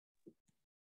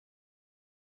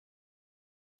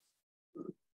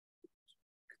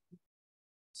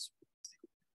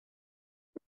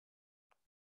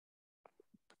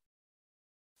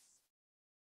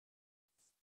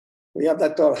We have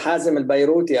Dr. Hazem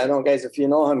Al-Beiruti. I don't know, guys, if you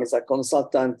know him, he's a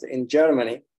consultant in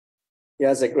Germany. He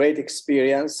has a great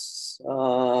experience.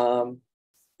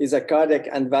 He's a cardiac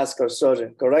and vascular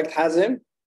surgeon. Correct, Hazem? You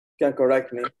can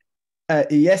correct me.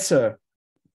 Yes, sir.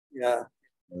 Yeah.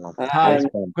 Hi.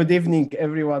 Good evening,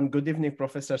 everyone. Good evening,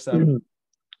 Professor Sam.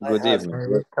 Good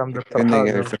evening. Welcome, Dr. Good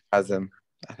evening, Hazem. Dr. Hazem.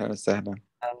 أهلا وسهلا.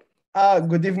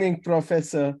 Good evening,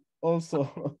 Professor.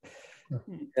 Also,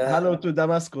 hello to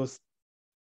Damascus.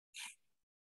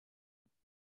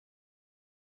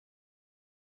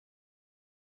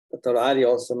 Dr. Ali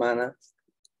also معنا.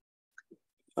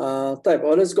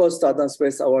 طيب, let's go start and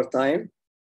space our time.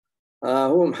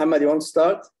 Who, Muhammad, you want to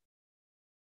start?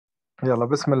 يلا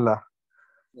بسم الله.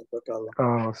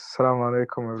 Assalamu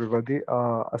alaikum, everybody.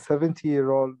 A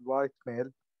 70-year-old white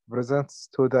male presents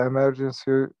to the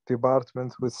emergency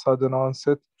department with sudden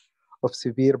onset of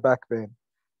severe back pain.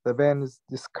 The pain is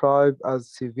described as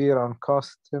severe and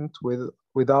constant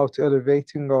without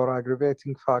elevating or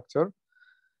aggravating factor.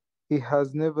 He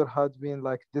has never had been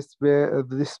like this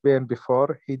pain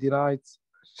before. He denies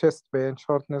chest pain,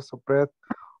 shortness of breath,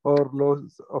 or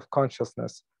loss of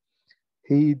consciousness.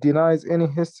 He denies any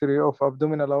history of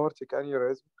abdominal aortic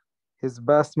aneurysm. His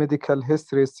past medical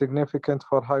history is significant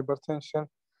for hypertension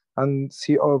and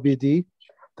COPD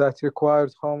that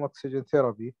required home oxygen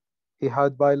therapy. He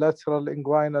had bilateral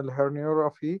inguinal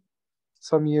herniorrhaphy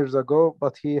some years ago,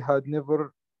 but he had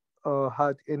never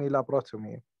had any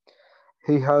laparotomy.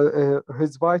 He had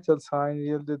his vital sign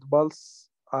yielded pulse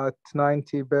at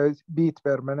 90 beat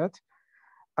per minute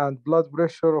and blood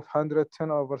pressure of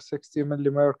 110/60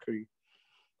 millimercury.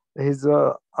 He's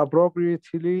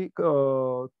appropriately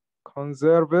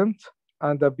conservant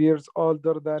and appears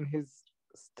older than his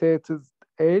stated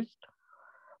age.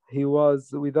 He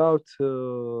was without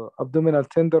abdominal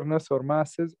tenderness or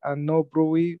masses, and no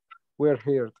bruit were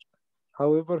heard.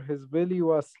 However, his belly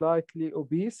was slightly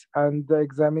obese, and the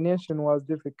examination was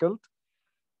difficult.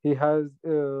 He has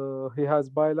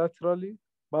bilaterally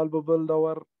palpable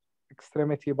lower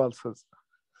extremity pulses.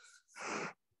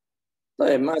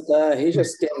 He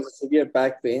just came with severe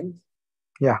back pain.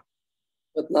 Yeah.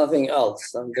 But nothing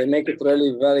else. And they make it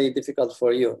really very difficult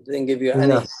for you. They didn't give you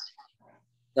any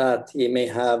that he may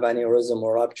have aneurysm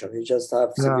or rupture. He just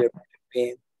have severe back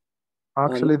pain.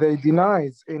 Actually, they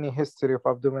denies any history of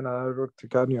abdominal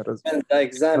aortic aneurysm. And the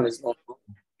exam is normal.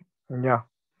 Yeah.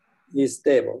 He's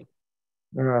stable.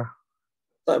 Yeah.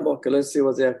 Okay, let's see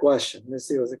what's the question. Let's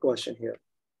see what's the question here.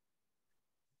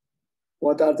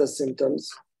 What are the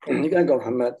symptoms? You can go,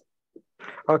 Muhammad.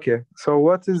 Okay, so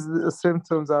what is the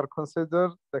symptoms are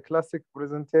considered the classic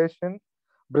presenting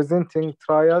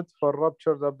triad for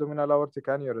ruptured abdominal aortic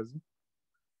aneurysm.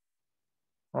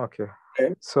 Okay.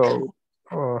 So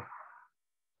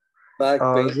back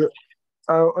pain.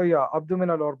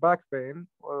 Abdominal or back pain.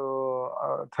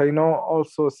 They know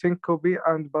also syncope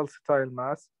and pulsatile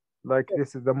mass. Like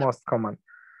this is the most common.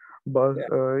 But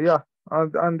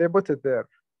and they put it there,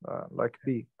 like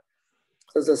B.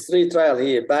 So there's 3 trials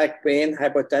here: back pain,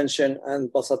 hypotension, and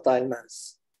pulsatile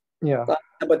mass. Yeah.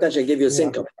 Hypotension give you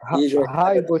syncope.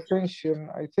 Hypotension,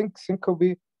 I think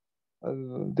syncope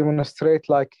demonstrate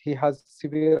like he has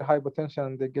severe hypotension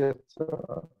and they get...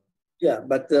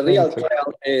 but the real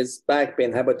trial is back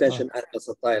pain, hypotension, and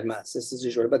pulsatile mass. This is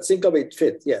usual. But syncope it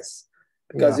fit, yes.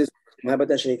 Because it's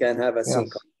hypotension, you can have a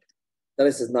syncope.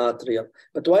 This is not real.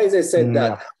 But why they said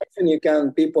that?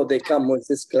 Often people, they come with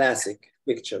this classic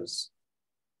pictures.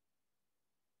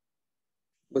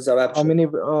 With a rupture. How many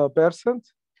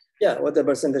percent? Yeah, what the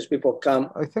percentage people come?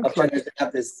 I think like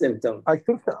have this symptom. I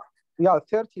think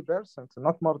 30%,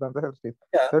 not more than 30.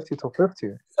 Yeah, 30 to 50.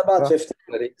 It's about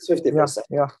 50%.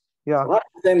 Yeah. So half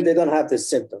of them they don't have these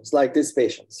symptoms, like these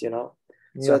patients, So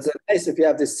it's nice if you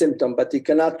have this symptom, but you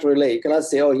cannot relate. You cannot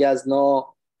say, oh, he has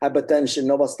no hypertension,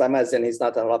 no pulsatile mass, and he's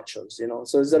not a ruptures.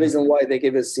 So it's the reason why they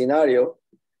give a scenario.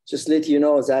 Just let you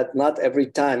know that not every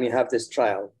time you have this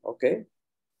trial. Okay.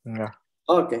 Yeah.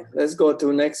 Okay, let's go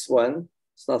to next one.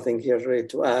 There's nothing here really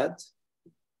to add.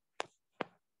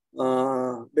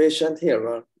 Patient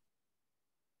here.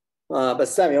 But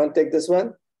Sam, you want to take this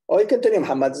one? Oh, you continue,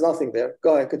 Muhammad. There's nothing there.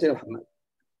 Go ahead, continue, Muhammad.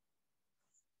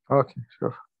 Okay,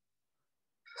 sure.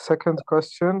 Second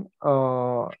question.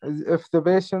 If the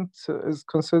patient is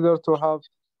considered to have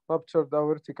ruptured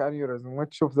aortic aneurysm,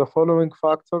 which of the following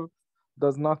factors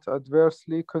does not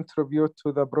adversely contribute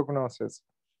to the prognosis?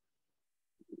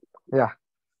 Yeah.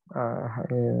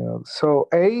 So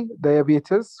A,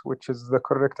 diabetes, which is the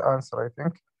correct answer, I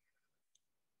think.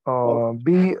 B,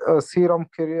 serum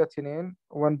creatinine,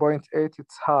 1.8,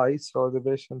 it's high. So the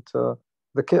patient, the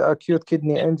acute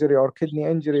kidney injury or kidney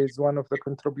injury is one of the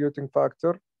contributing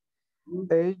factor.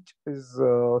 age is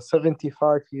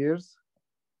 75 years.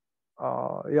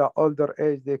 Yeah, older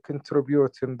age, they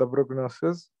contribute in the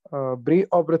prognosis.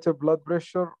 Pre-operative blood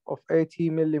pressure of 80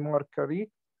 millimercury.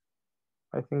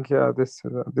 I think, yeah, this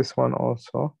one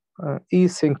also.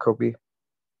 E-syncope.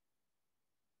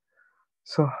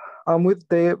 So I'm with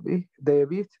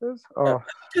diabetes. You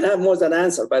can have more than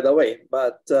answer, by the way,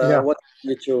 but Yeah. what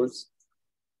you choose?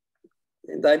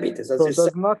 Diabetes, as So you does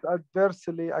said. not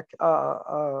adversely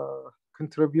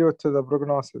contribute to the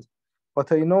prognosis.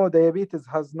 But I know diabetes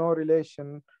has no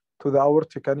relation to the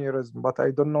aortic aneurysm, but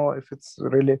I don't know if it's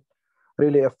really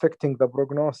affecting the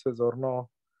prognosis or no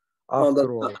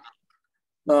afterwards.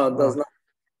 No, it does not.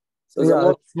 So yeah, the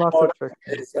most it's not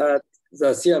affecting. is that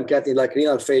the serum creatinine, like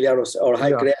renal failure or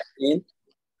high creatinine.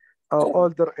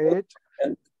 Older age.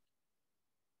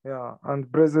 Yeah,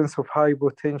 and presence of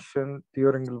hypotension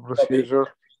during the procedure.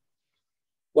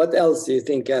 What else do you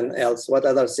think what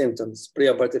other symptoms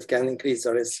preoperative can increase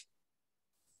the risk?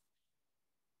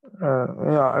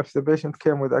 Yeah, if the patient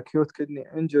came with acute kidney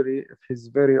injury, if he's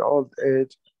very old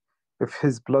age, if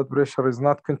his blood pressure is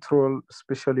not controlled,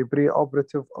 especially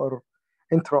preoperative or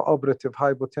intraoperative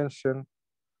hypotension,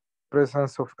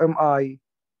 presence of MI.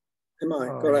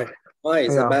 Correct. MI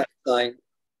is a bad sign.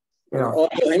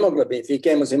 Also hemoglobin, if he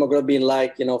came with hemoglobin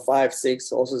like, 5,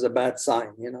 6, also is a bad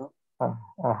sign,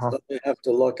 So you have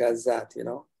to look at that,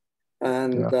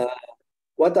 And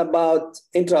what about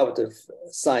intraoperative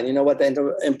sign? What the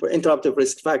intraoperative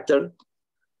risk factor,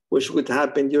 which would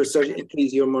happen during surgery,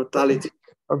 increase your mortality?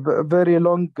 A very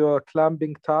long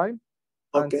clamping time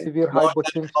and severe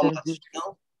hypotension.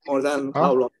 More than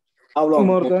how long? How long?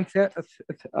 More than,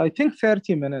 I think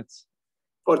 30 minutes.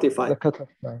 45. The cutoff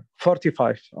time.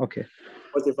 45, okay.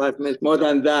 45 minutes. More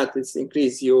than that, it's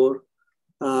increase your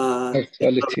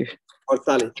mortality.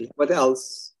 What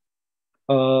else?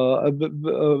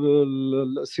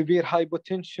 Severe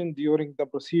hypotension during the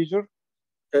procedure.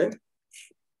 Okay.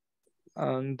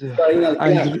 And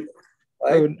right?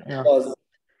 Because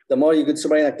the more you get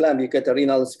subrenal clamp, you get a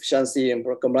renal insufficiency and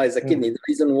compromise the kidney. The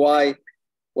reason why,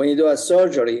 when you do a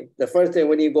surgery, the first thing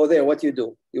when you go there, what you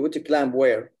do? You put your clamp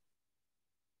where?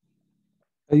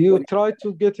 You try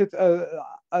to get it.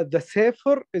 The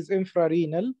safer is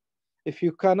infrarenal. If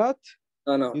you cannot,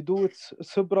 you do it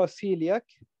supraceliac,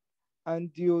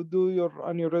 and you do your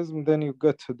aneurysm, then you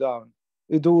get down.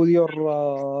 You do your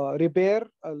repair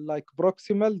like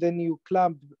proximal, then you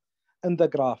clamp in the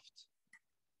graft.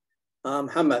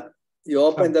 Muhammad, you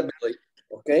open the belly,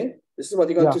 okay? This is what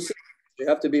you're going to see. You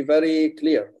have to be very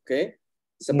clear, okay?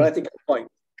 It's a practical point.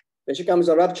 When she comes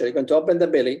a rupture, you're going to open the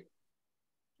belly.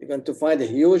 You're going to find a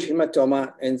huge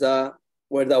hematoma in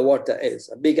where the aorta is,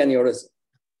 a big aneurysm.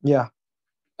 Yeah.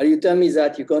 Are you telling me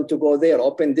that you're going to go there,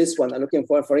 open this one, and looking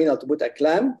for renal to put a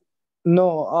clamp?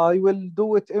 No, I will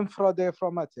do it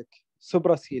infradiaphragmatic,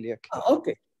 supraceliac.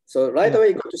 Okay. So right away,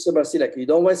 you go to supraceliac. You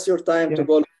don't waste your time to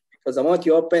go, because the moment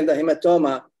you open the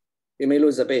hematoma, you may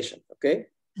lose the patient, okay?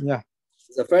 Yeah.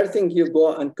 The first thing you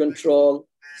go and control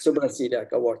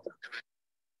supraceliac aorta,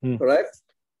 correct?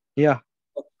 Yeah.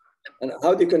 And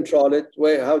how do you control it?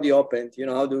 How do you open it? You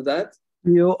know how to do that?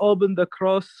 You open the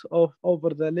cross over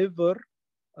the liver,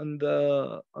 on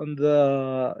the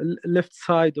left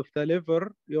side of the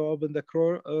liver. You open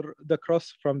the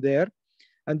cross from there,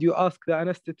 and you ask the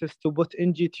anesthetist to put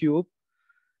NG tube,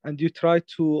 and you try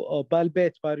to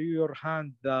palpate by your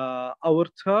hand the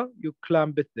aorta. You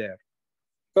clamp it there.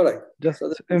 Correct. Just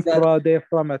so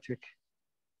infradiaphragmatic.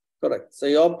 Correct. So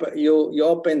you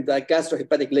open the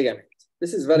gastrohepatic ligament.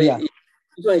 This is very easy.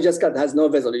 This one you just cut, has no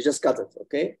vessel. You just cut it,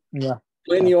 okay? Yeah.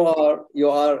 When you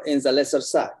are in the lesser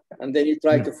sac, and then you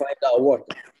try to find the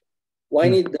aorta. Why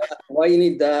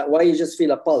you just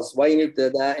feel a pulse? Why you need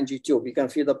the NG tube? You can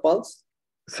feel the pulse?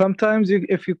 Sometimes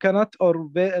if you cannot, or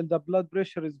the blood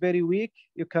pressure is very weak,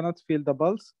 you cannot feel the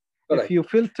pulse. Correct. If you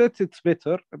felt it, it's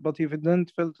better. But if you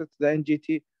didn't feel it, the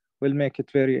NGT will make it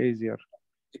very easier.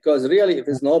 Because really, if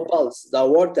there's no pulse, the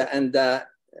aorta and the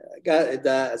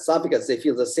esophagus, they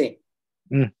feel the same.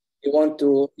 You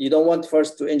don't want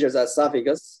first to injure the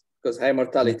esophagus because high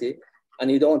mortality, and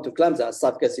you don't want to clamp the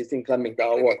esophagus. You think clamping the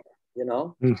aorta,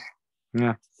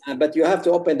 Yeah. But you have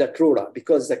to open the crura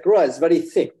because the crura is very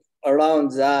thick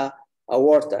around the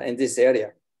aorta in this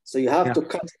area. So you have to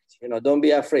cut it. Don't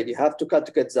be afraid. You have to cut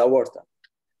to get the aorta.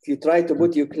 If you try to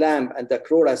put your clamp and the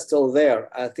crura is still there,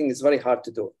 I think it's very hard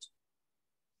to do it.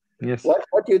 Yes.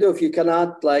 What do you do if you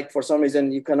cannot, like for some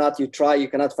reason you cannot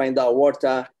find the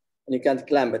aorta and you can't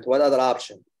clamp it? What other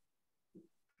option?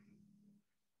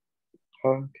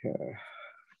 Okay.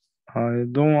 I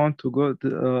don't want to go.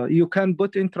 You can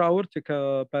put intra-aortic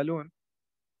balloon.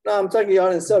 No, I'm talking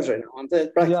you're in surgery now. I'm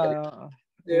practically.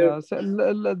 Yeah. So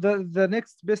the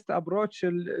next best approach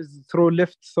is through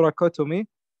left thoracotomy.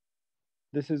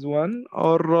 This is one,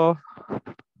 or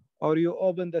you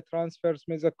open the transverse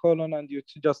mesocolon and you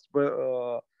just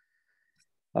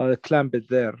clamp it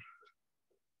there.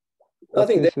 I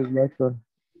think this is like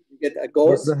you get a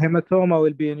gauze. The hematoma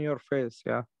will be in your face.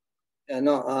 Yeah.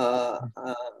 No,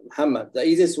 Muhammad, the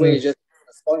easiest way is just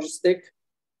a sponge stick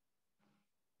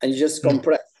and you just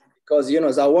compress, because you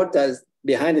know the aorta is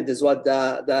behind it is what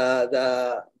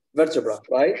the vertebra,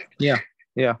 right? Yeah.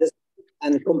 Just,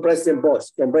 and compress them both.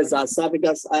 Compress the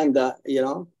esophagus and the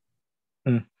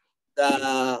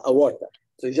aorta.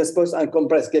 So you just push and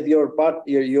compress. Give your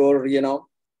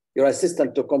your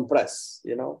assistant to compress,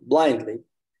 blindly,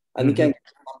 and you can get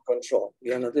control.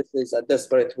 This is a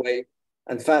desperate way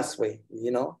and fast way.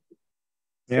 So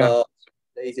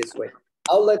the easiest way.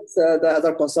 I'll let the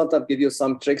other consultant give you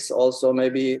some tricks also,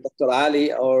 maybe Dr.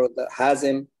 Ali or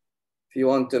Hazim, if you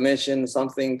want to mention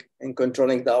something in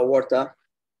controlling the aorta.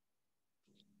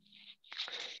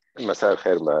 مساء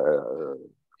الخير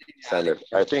Samer.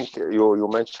 I think you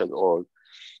mentioned all.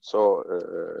 So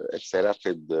it's a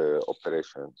rapid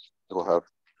operation. You have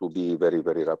to be very,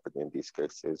 very rapid in these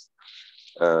cases.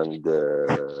 And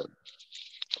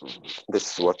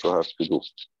this is what you have to do.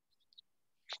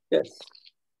 Yes.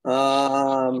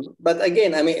 But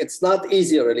again, I mean, it's not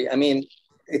easy really. I mean,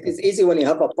 it is easy when you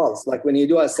have a pulse, like when you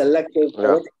do a selective,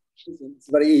 it's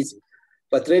very easy.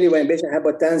 But really when patient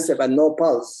hypotensive and no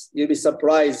pulse, you'll be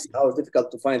surprised how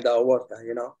difficult to find the aorta,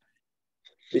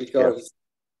 because,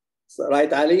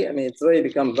 right, Ali? I mean, it's really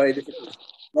become very difficult.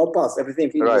 No pulse, everything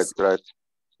feels right.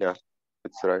 Yeah,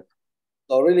 it's right.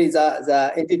 So really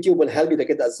the NT tube will help you to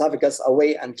get the esophagus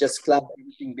away and just clamp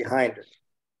everything behind it.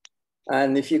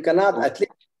 And if you cannot, at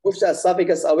least push the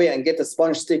esophagus away and get a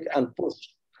sponge stick and push.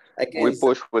 We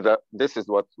push with this is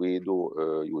what we do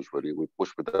usually. We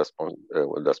push with the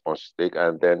sponge stick,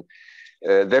 and then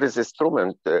there is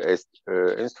instrument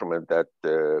that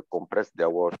compress the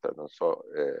aorta. So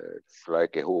it's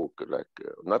like a hook,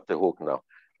 not a hook now.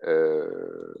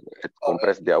 It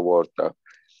compresses the aorta.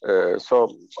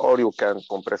 So, or you can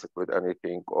compress it with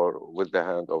anything, or with the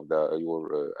hand of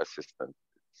your assistant.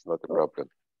 It's not a problem.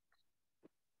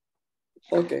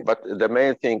 Okay. But the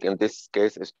main thing in this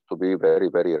case is to be very,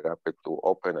 very rapid, to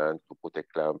open and to put a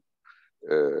clamp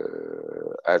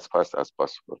as fast as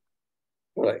possible.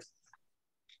 Right.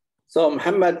 So,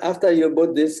 Muhammad, after you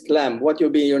put this clamp, what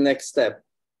will be your next step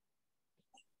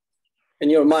in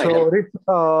your mind? So,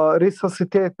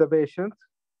 resuscitate the patient.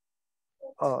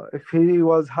 If he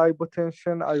was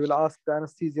hypotension, I will ask the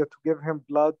anesthesia to give him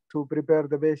blood to prepare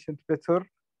the patient better.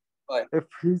 Right.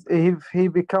 If he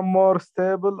become more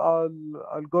stable,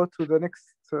 I'll go to the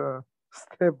next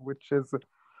step, which is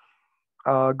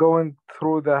going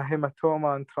through the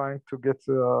hematoma and trying to get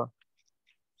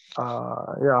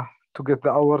to get the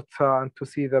aorta and to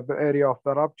see the area of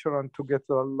the rupture and to get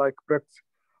like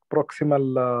proximal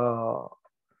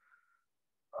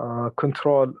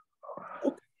control.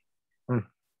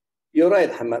 You're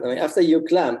right, Hamad. I mean, after you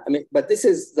clamp, but this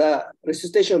is the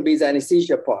resuscitation will be the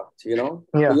anesthesia part,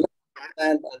 Yeah. So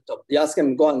stand on top. You ask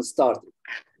him, go and start it.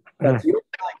 But in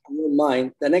your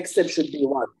mind, the next step should be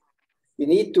what? You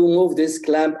need to move this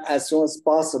clamp as soon as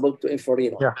possible to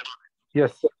infrarenal. Yeah.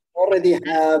 Yes. So you already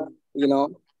have,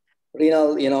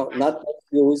 renal, not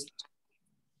fused.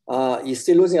 You're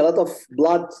still losing a lot of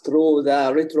blood through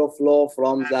the retroflow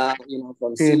from the,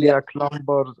 from celiac,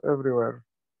 lumbars everywhere.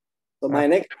 So my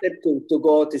next step to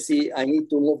go to see, I need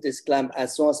to move this clamp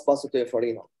as soon as possible to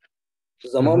infrarenal. So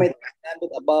the moment I clamp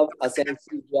it above as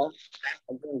anesthesia,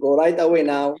 and then go right away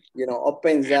now,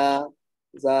 open the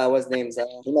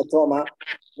hematoma,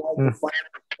 to find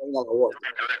the renal aorta.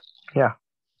 Yeah.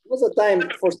 Most of the time,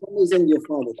 for some reason, you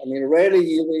find it. I mean, rarely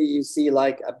you see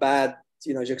like a bad,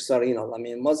 juxtarenal. I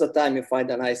mean, most of the time you find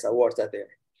a nice aorta there.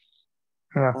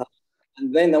 Yeah.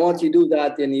 And then once you do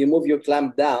that, then you move your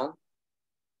clamp down,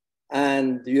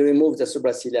 and you remove the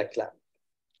supraceliac clamp,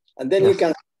 and then you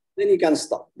can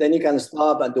stop. Then you can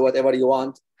stop and do whatever you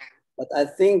want. But I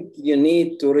think you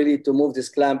need to really move this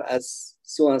clamp as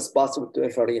soon as possible to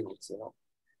infrarenals.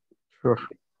 Sure.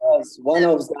 Because one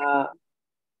of the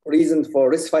reasons for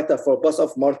risk factor for both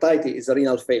of mortality is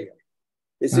renal failure.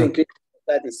 This increase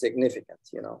mortality is significant.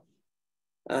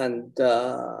 And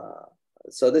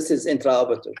so this is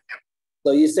intraoperative.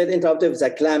 So you said intraoperative is a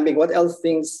clamping. What else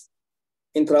things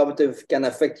intraoperative can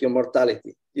affect your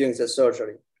mortality during the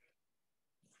surgery?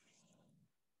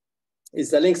 Is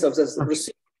the length of the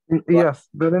procedure? Yes,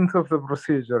 the length of the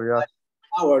procedure, yes.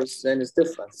 Hours, then it's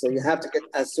different. So you have to get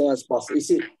as soon as possible. You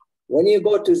see, When you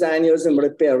go to the aneurysm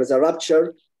repair with a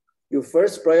rupture, your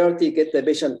first priority, get the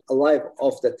patient alive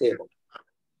off the table.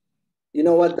 You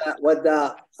know what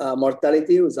the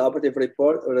mortality with operative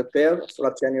repair of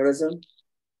rupture aneurysm?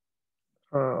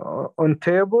 On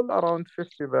table, around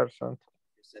 50%.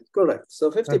 Correct. So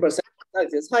 50%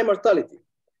 mortality is high mortality.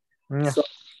 Yeah. So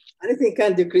anything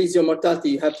can decrease your mortality,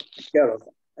 you have to take care of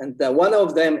it. And one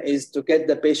of them is to get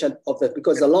the patient off that,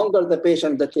 because the longer the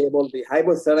patient the table, the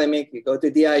hypothermic, you go to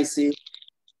DIC.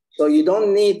 So you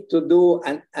don't need to do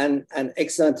an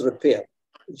excellent repair.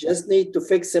 You just need to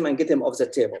fix him and get him off the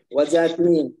table. What does that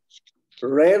mean?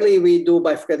 Rarely we do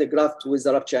bifurcated graft with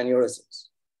the rupture aneurysms.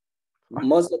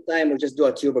 Most of the time we just do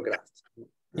a tuber graft.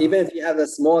 Even if you have a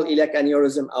small iliac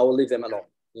aneurysm, I will leave him alone.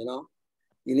 You know,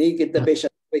 you need to get the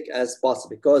patient quick as possible,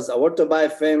 because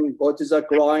aortobiofilm, go to the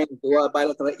groin, do a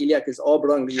bilateral iliac is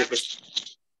oblong.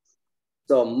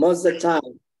 So most of the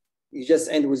time, you just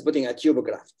end with putting a tuber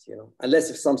graft, you know, unless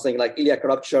if something like iliac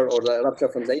rupture or the rupture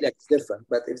from the iliac is different.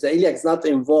 But if the iliac is not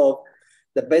involved,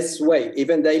 the best way,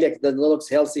 even the iliac that looks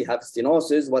healthy, have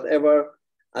stenosis, whatever,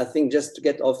 I think just to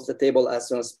get off the table as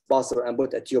soon as possible and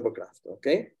put a tuber graft,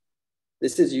 okay?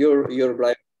 This is your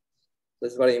blind.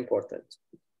 That's very important.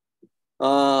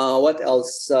 What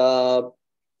else? Dr.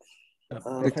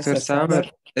 Samer,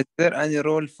 is there any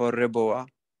role for RIBOA?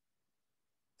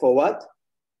 For what?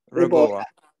 RIBOA.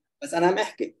 بس أنا عم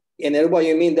أحكي يعني RIBOA,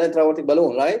 you mean the intra-aortic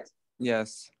balloon, right?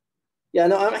 Yes. Yeah,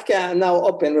 no, I'm now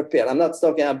open repair. I'm not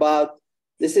talking about,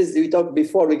 this is, we talk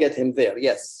before we get him there.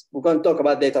 Yes, we're going to talk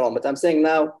about later on, but I'm saying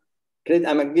now, I'm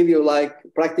going to give you like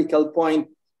practical point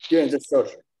during the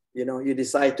surgery. You know, you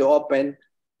decide to open,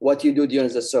 what you do during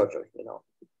the surgery, you know.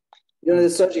 During the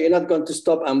surgery, you're not going to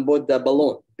stop and put the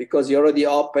balloon because you already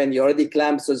open, you already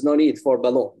clamped, so there's no need for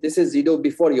balloon. This is, you do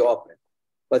before you open.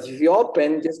 But if you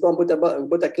open, just go and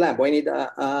put a clamp. We need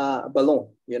a balloon,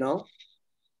 you know?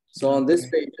 So on this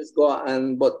page, just go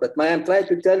and put. But I'm trying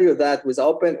to tell you that with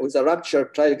a rupture,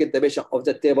 try to get the patient off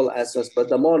the table as soon as, but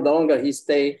the longer he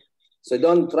stay, so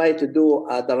don't try to do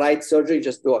the right surgery,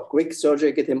 just do a quick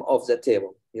surgery, get him off the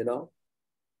table, you know?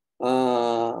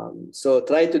 So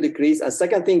try to decrease. And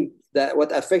second thing, that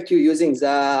what affect you using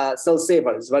the cell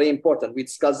saver is very important. We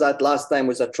discussed that last time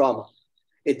with a trauma.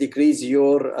 It decreases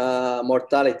your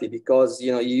mortality because,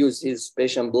 you know, you use his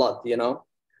patient blood, you know.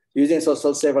 Using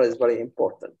cell saver is very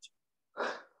important.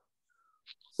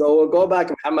 So we'll go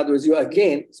back, Muhammad, with you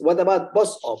again. So what about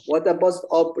post-op? What about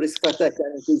post-op risk factor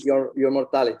can increase your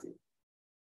mortality?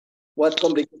 What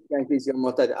complications can increase your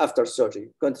mortality after surgery?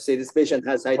 You're going to say this patient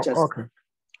has high chance. Okay.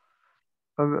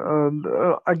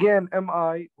 Again,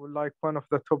 MI, like one of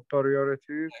the top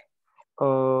priorities.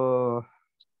 So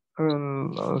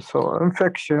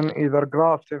infection, either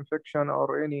graft infection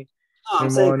or any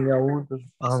pneumonia.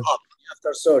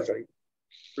 After surgery.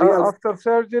 After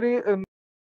surgery,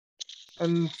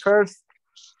 in first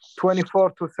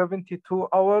 24 to 72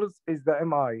 hours is the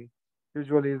MI.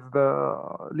 Usually is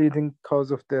the leading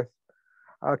cause of death.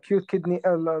 Acute kidney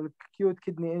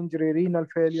injury, renal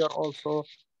failure also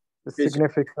is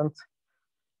significant.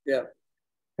 Yeah.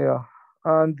 Yeah.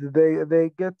 And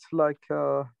they get like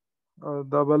the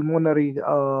pulmonary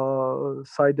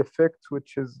side effects,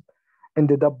 which is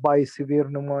ended up by severe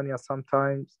pneumonia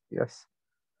sometimes. Yes.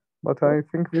 But I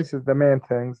think this is the main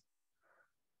things.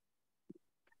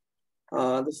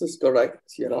 This is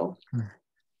correct, you know.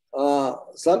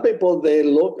 Some people, they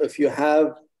look, if you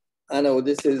have, I know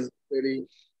this is really,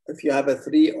 if you have a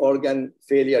 3-organ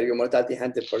failure, your mortality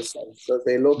 100%. So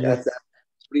they look at that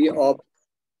pre-op,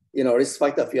 you know, risk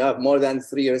factor. If you have more than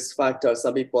 3 risk factors,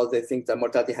 some people, they think the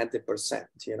mortality 100%,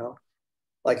 you know.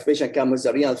 Like if patient comes with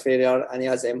a renal failure and he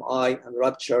has MI and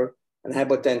rupture and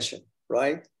hypotension,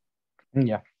 right?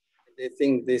 Yeah. They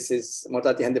think this is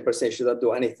mortality 100%, should not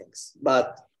do anything.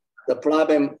 But the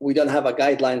problem, we don't have a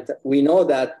guideline. We know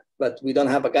that, but we don't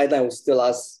have a guideline which still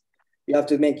us. You have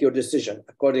to make your decision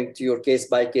according to your case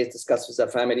by case, discuss with the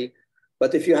family.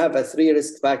 But if you have a 3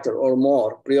 risk factor or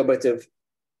more preoperative,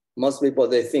 most people,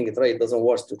 they think it doesn't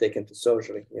work to take into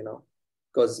surgery, you know,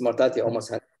 because mortality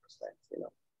almost 100%, you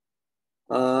know.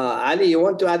 Ali, you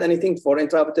want to add anything for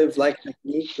intraoperative like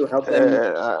technique to help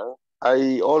them?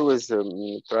 I always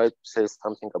try to say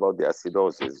something about the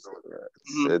acidosis.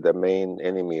 It's the main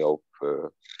enemy of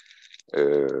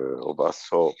us.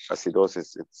 So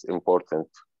acidosis, it's important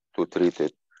to treat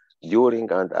it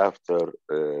during and after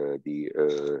the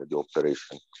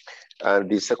operation. And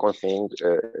the second thing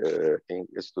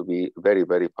is to be very,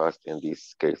 very fast in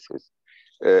these cases.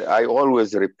 I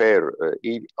always repair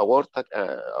aorta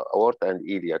and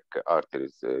iliac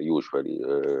arteries. Usually,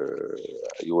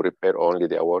 you repair only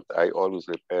the aorta. I always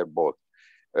repair both.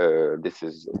 this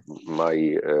is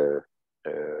my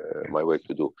my way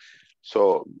to do.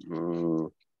 So,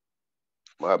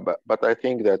 but I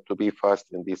think that to be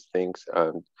fast in these things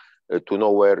and to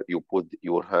know where you put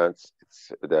your hands,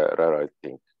 it's the right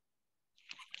thing.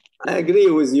 I agree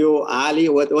with you, Ali.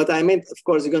 What I meant, of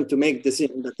course, you're going to make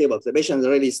decision on the table. If the patient is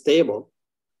really stable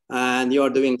and you are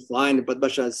doing fine, but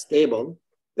patient is stable,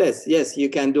 yes, you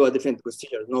can do a different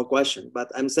procedure, no question.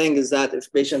 But I'm saying is that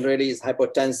if patient really is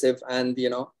hypotensive and, you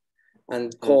know,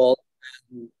 and cold,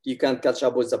 you can't catch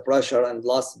up with the pressure and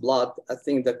lost blood, I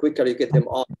think the quicker you get him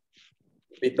off,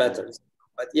 be better.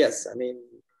 But yes, I mean,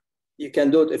 you can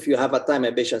do it if you have a time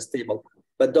and patient stable.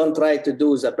 But don't try to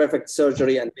do the perfect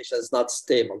surgery and patient is not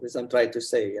stable. This I'm trying to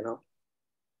say, you know.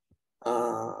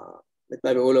 مثل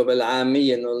ما بيقولوا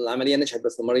بالعامية إنه العملية نجحت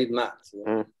بس المريض مات.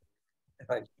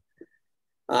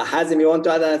 Hazim, you want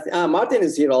to add anything? Martin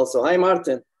is here also. Hi,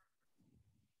 Martin.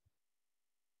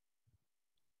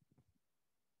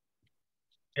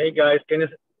 Hey guys, can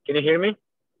you hear me?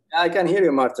 Yeah, I can hear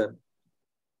you, Martin.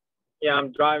 Yeah,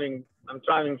 I'm driving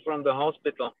from the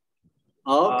hospital.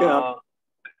 Okay.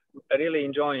 Really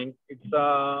enjoying. It's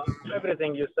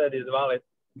everything you said is valid.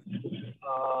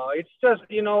 It's just,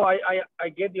 you know, I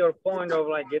get your point of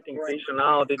like getting patient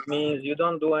out. It means you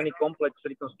don't do any complex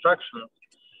reconstructions.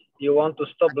 You want to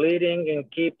stop bleeding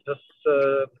and keep this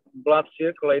blood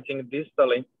circulating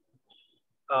distally.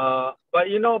 But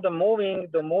you know, the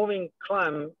moving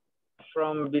clamp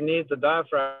from beneath the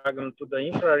diaphragm to the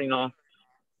infrarenal,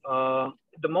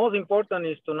 the most important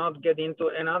is to not get into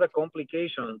another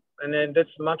complication, and then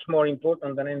that's much more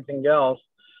important than anything else.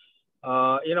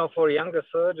 You know, for younger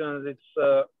surgeons,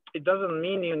 it doesn't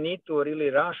mean you need to really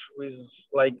rush with,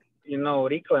 like, you know,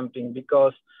 reclamping,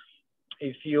 because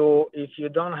if you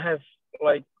don't have,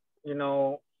 like, you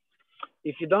know,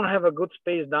 if you don't have a good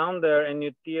space down there and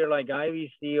you tear like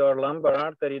IVC or lumbar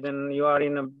artery, then you are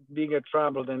in a bigger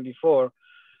trouble than before.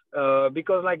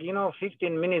 Because, like, you know,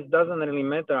 15 minutes doesn't really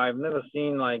matter. I've never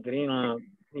seen like renal,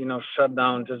 you know, shut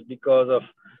down just because of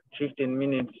 15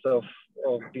 minutes of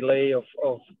delay of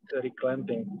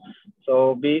reclamping.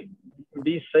 So be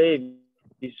safe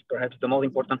is perhaps the most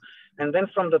important. And then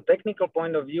from the technical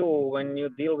point of view, when you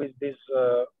deal with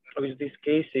these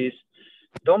cases,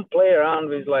 don't play around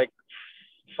with like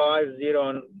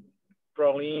 5-0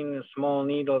 proline small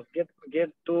needles. Get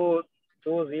 2-0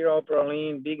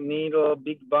 proline big needle,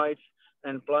 big bites,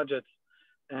 and plunge it,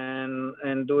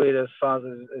 and do it as fast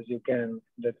as you can.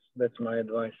 That's my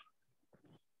advice.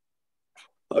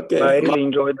 Okay. I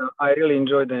really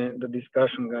enjoyed the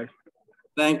discussion, guys.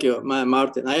 Thank you,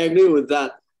 Martin. I agree with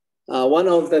that. One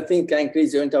of the things can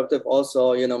increase your interruptive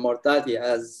also, you know, mortality,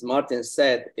 as Martin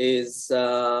said, is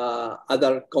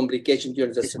other complications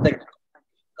during the cystectomy,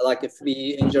 like if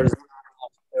he injures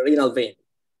the renal vein,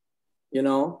 you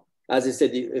know, as he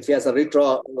said, if he has a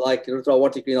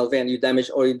retroaortic renal vein, you damage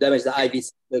the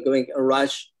IVC, you're going a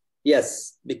rush.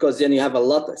 Yes, because then you have a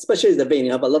lot, especially the vein,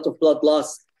 you have a lot of blood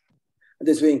loss.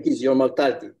 This will increase your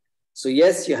mortality. So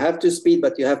yes, you have to speed,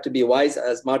 but you have to be wise,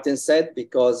 as Martin said,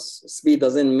 because speed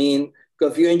doesn't mean,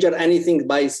 because if you injure anything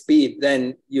by speed,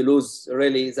 then you lose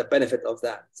really the benefit of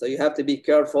that. So you have to be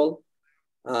careful.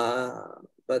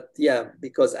 But yeah,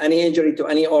 because any injury to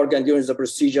any organ during the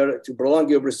procedure, to prolong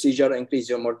your procedure, increase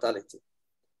your mortality.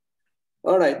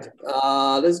 All right,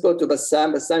 let's go to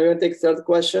Bassam. Bassam, you want to take the third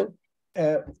question?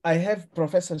 I have,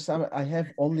 Professor Samer, I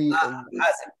have only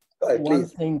one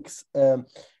thing.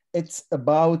 It's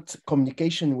about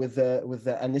communication with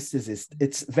the anesthetist.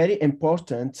 It's very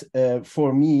important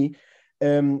for me.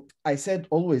 I said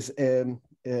always,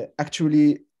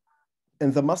 actually,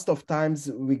 in the most of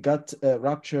times we got a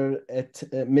rupture at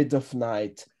mid of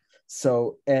night.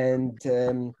 So, and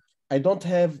I don't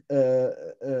have,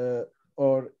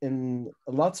 or in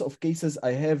lots of cases,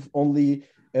 I have only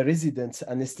resident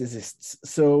anesthetists.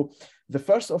 So the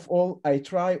first of all, I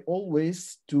try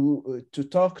always to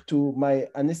talk to my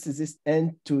anesthetist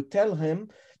and to tell him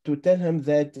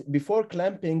that before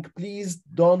clamping, please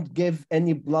don't give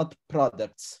any blood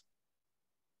products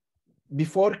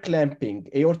before clamping,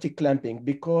 aortic clamping,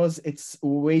 because it's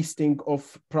wasting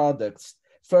of products,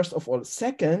 first of all.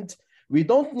 Second, we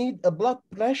don't need a blood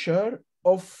pressure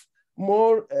of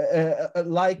more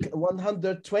like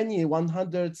 120,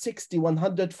 160,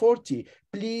 140.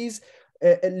 Please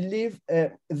leave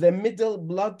the middle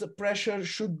blood pressure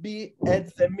should be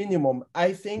at the minimum.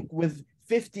 I think with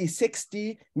 50,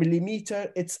 60 millimeter,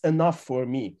 it's enough for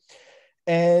me.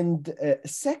 And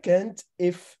second,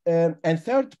 and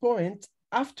third point,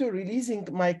 after releasing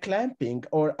my clamping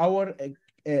or our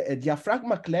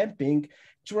diaphragma clamping,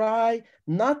 try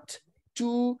not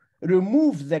to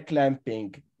remove the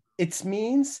clamping. it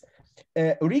means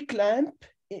reclamp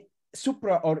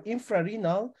supra or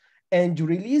infrarenal and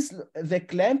release the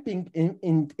clamping in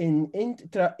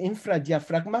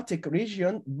infradiaphragmatic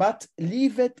region, but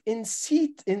leave it in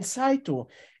situ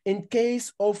in case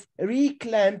of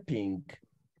reclamping.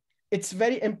 It's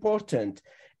very important.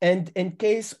 And in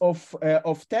case of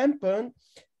tampon,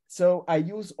 so I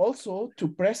use also to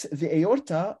press the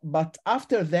aorta, but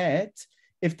after that,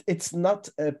 if it's not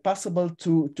possible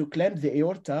to clamp the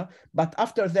aorta, but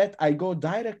after that, I go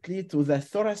directly to the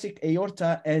thoracic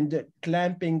aorta and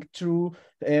clamping through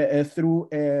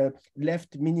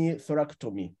left mini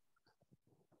thoracotomy.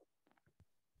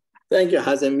 Thank you,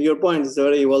 Hazem. Your point is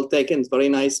very well taken. It's a very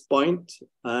nice point,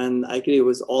 and I agree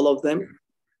with all of them.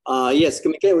 Yes,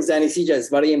 communicate with the anesthesia is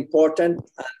very important.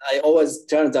 And I always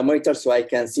turn the monitor so I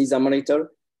can see the monitor.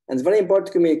 And it's very important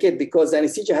to communicate because the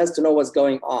anesthesia has to know what's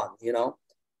going on, you know,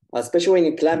 especially when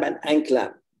you clamp and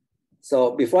unclamp.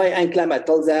 So before I unclamp, I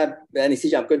tell the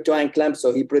anesthesia, I'm going to unclamp.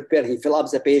 So he prepare, he fill up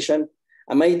the patient.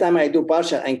 And many times I do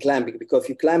partial unclamping because if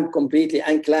you clamp completely,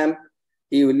 unclamp,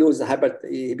 he will lose the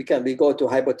we go to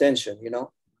hypotension, you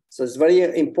know. So it's very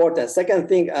important. Second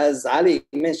thing, as Ali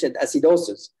mentioned,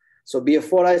 acidosis. So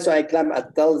before I clamp, I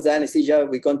tell the anesthesia,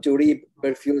 we're going to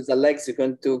re-perfuse the legs, we're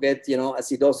going to get, you know,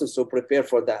 acidosis, so prepare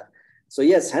for that. So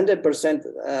yes,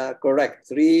 100% correct.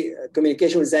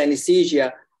 Communication with the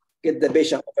anesthesia, get the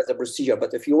patient off the procedure.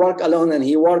 But if you work alone and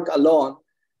he work alone,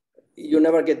 you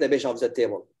never get the patient off the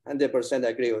table. 100%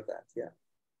 agree with that, yeah.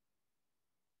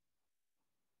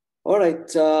 All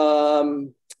right,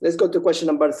 let's go to question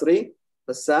number 3,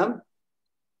 Sam.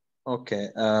 Okay,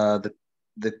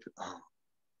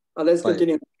 let's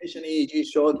continue. Patient EEG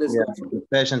showed this. Yeah, the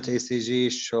patient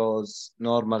ECG shows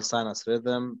normal sinus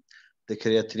rhythm. The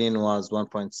creatinine was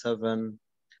 1.7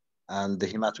 and the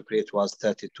hematocrit was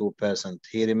 32%.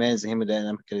 He remains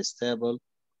hemodynamically stable.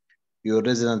 Your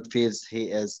resident feels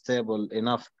he is stable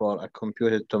enough for a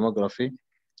computed tomography.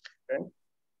 Okay.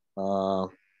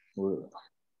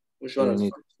 Which one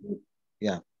is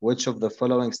yeah. Which of the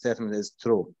following statement is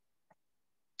true?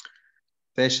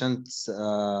 Patients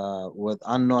with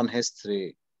unknown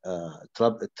history,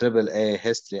 AAA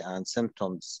history and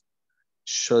symptoms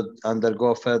should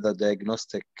undergo further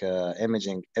diagnostic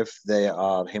imaging if they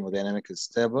are hemodynamically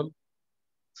stable.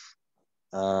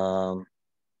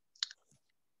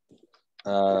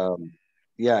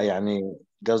 Yeah, يعني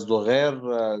قصده غير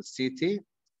CT.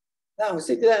 No,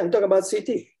 CT. I'm talking about CT.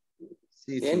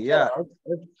 CT, yeah.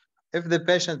 If the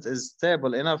patient is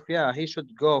stable enough, yeah, he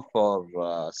should go for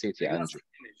CT angio.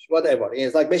 Whatever.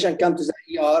 It's like patient come to the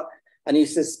ER and you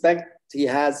suspect he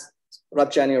has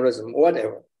rupture aneurysm,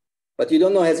 whatever. But you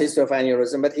don't know his history of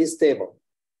aneurysm, but he's stable.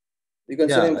 You can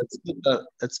yeah,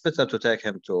 it's better to take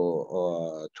him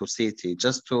to CT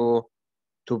just to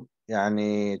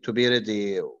be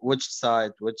ready which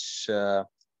side, which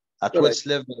at which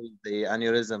level the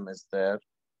aneurysm is there.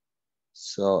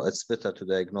 So it's better to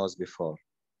diagnose before.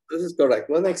 This is correct.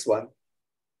 Well, next one.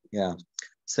 Yeah.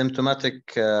 Symptomatic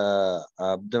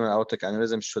abdominal aortic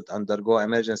aneurysm should undergo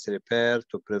emergency repair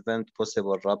to prevent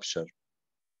possible rupture.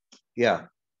 Yeah,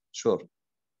 sure.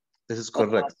 This is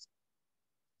correct.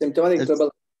 Symptomatic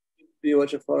trouble. Be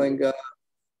what you're following.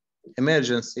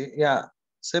 Emergency, yeah.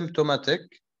 Symptomatic.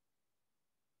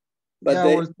 But yeah,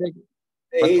 we'll take.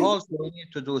 But also we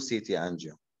need to do CT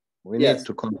angio. We need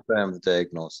to confirm the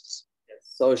diagnosis. Yes.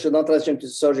 So we should not rush into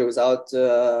surgery without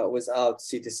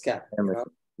CT scan. You know?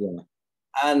 Yeah.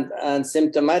 And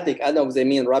symptomatic, I don't know if they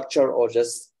mean rupture or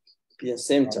just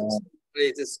symptoms.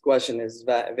 This question is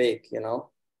vague, you know.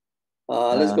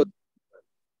 Let's go.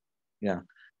 Yeah.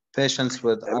 Patients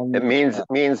with it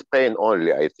means pain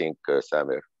only, I think,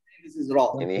 Samer. This is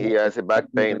wrong. And he has a back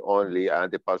pain only and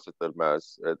the pulsatile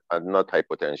mass and not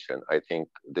hypotension. I think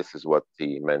this is what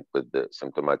he meant with the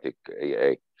symptomatic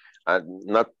AA, and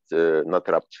not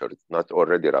ruptured, not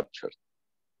already ruptured.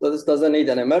 So this doesn't need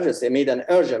an emergency. It needs an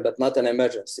urgent, but not an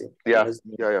emergency. Yeah.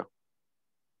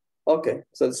 Okay,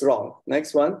 so it's wrong.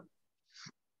 Next one.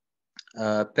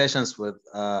 Patients with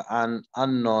an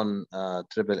unknown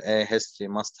AAA history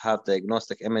must have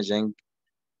diagnostic imaging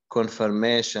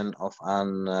confirmation of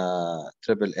an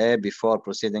AAA before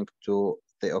proceeding to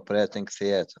the operating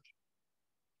theater.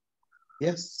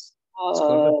 Yes, it's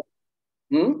correct.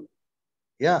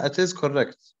 Yeah, it is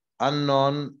correct.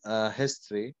 Unknown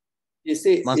history. You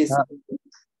see,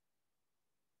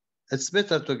 it's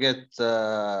better to get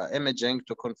imaging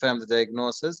to confirm the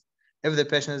diagnosis if the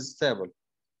patient is stable.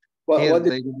 Well, here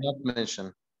they did not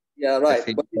mention. Yeah, right.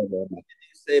 What did you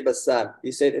say, Bassam?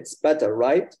 You said it's better,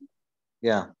 right?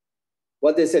 Yeah.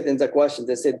 What they said in the question,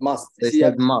 they said must. They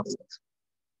said must.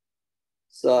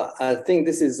 So I think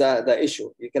this is the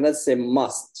issue. You cannot say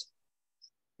must.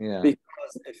 Yeah.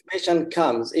 Because if patient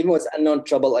comes, even with unknown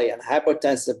AAA and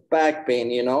hypertensive back pain,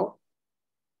 you know,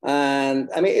 and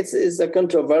I mean, it's a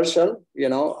controversial, you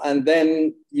know, and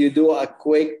then you do a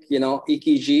quick, you know,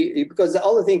 EKG, because the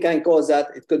only thing can cause that,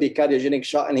 it could be cardiogenic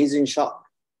shock, and he's in shock.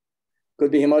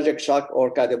 Could be hemorrhagic shock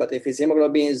or cardio, but if his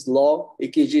hemoglobin is low,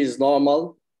 EKG is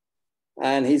normal,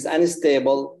 and he's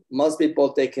unstable, most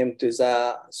people take him to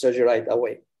the surgery right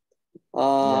away.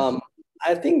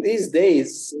 I think these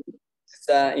days,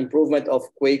 the improvement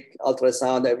of quick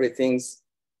ultrasound, everything's,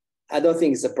 I don't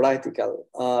think it's practical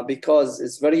because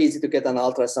it's very easy to get an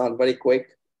ultrasound very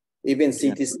quick, even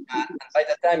CT scan. And by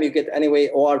the time you get anyway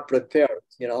OR prepared,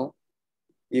 you know,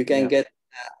 you can get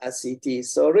a CT.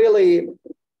 So really,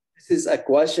 this is a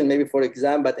question maybe for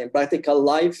exam, but in practical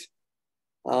life,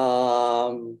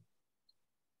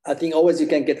 I think always you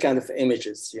can get kind of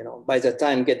images, you know, by the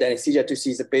time get the anesthesia to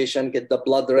see the patient, get the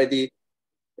blood ready,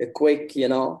 a quick, you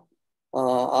know,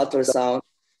 ultrasound.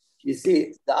 You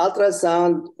see, the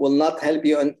ultrasound will not help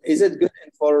you. And is it good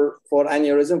for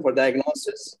aneurysm, for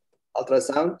diagnosis,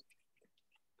 ultrasound?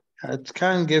 It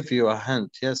can give you a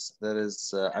hint. Yes, there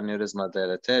is aneurysmal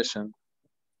dilatation.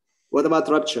 What about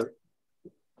rupture?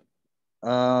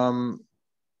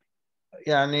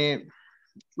 يعني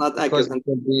not accurate.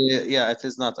 It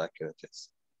is not accurate. Yes.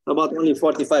 About only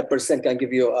 45% can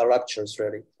give you a ruptures,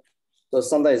 really. So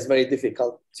sometimes it's very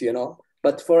difficult, you know.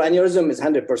 But for aneurysm, it's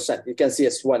 100%. You can see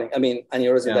a swelling. I mean,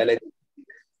 aneurysm dilatation.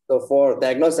 So for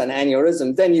diagnosis an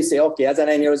aneurysm, then you say, okay, as an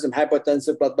aneurysm,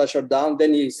 hypertensive, blood pressure down,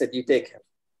 then you said you take him.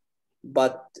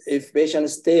 But if patient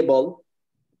is stable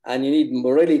and you need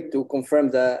really to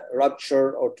confirm the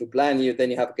rupture or to plan you,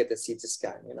 then you have to get a CT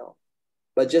scan, you know.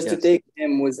 But just to take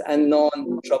him with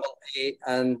unknown AAA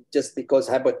and just because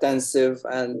hypertensive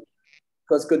and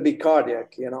because could be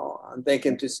cardiac, you know, and take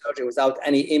him to surgery without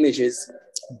any images.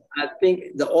 I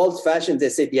think the old fashioned, they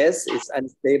said, yes, it's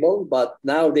unstable, but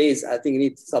nowadays I think you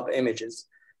need some images.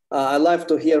 I'd love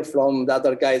to hear from the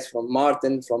other guys, from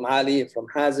Martin, from Ali, from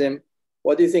Hazim.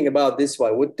 What do you think about this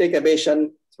one? Would take a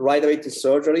patient right away to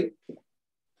surgery?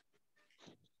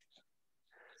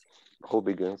 Who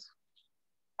begins?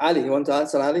 Ali, you want to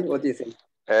answer, Ali? What do you think?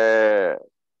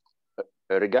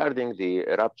 Regarding the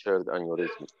ruptured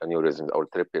aneurysm or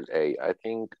AAA, I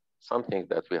think something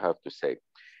that we have to say.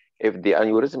 If the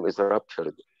aneurysm is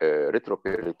ruptured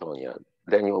retroperitoneal,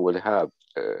 then you will have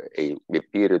a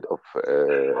period of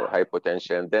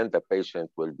hypotension, then the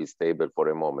patient will be stable for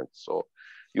a moment. So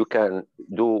you can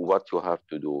do what you have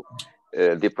to do.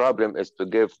 The problem is to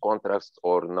give contrast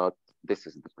or not. This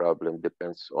is the problem,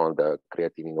 depends on the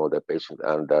creatinine of the patient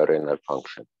and the renal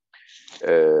function.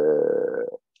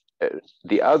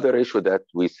 The other issue that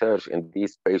we search in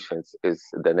these patients is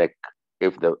the neck,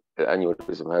 if the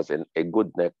aneurysm has a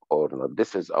good neck or not.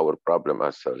 This is our problem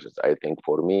as surgeons. I think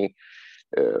for me,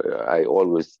 I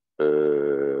always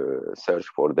search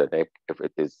for the neck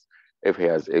if he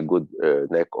has a good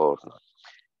neck or not.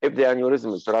 If the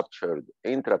aneurysm is ruptured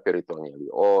intraperitoneally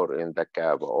or in the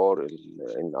cava or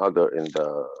in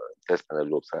the intestinal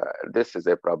loops, this is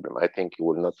a problem. I think you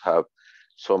will not have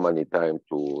so many time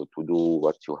to do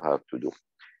what you have to do.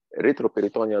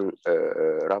 Retroperitoneal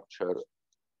rupture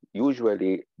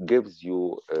usually gives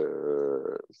you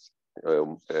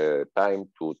time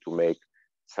to make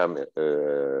some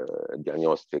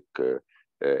diagnostic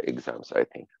exams, I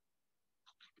think.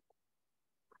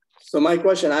 So my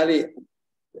question, Ali,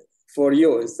 for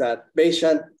you is that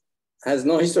patient has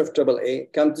no history of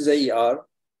AAA, come to the ER,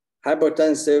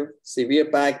 hypertensive, severe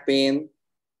back pain,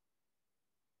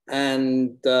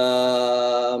 and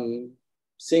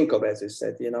syncope, as you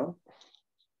said, you know.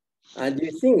 And do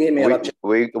you think he may rupture?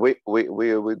 We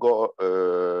go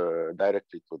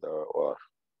directly to the OR.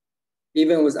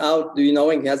 Even without, do you know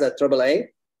he has a AAA?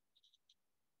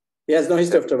 He has no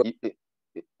history of AAA.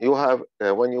 You have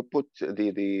when you put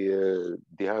the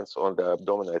hands on the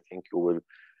abdomen, I think you will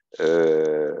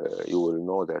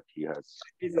know that he has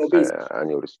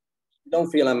aneurysm. Don't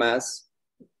feel a mass.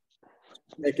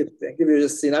 Make it give you a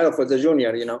scenario for the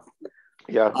junior, you know.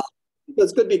 Yeah.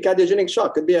 Because could be cardiogenic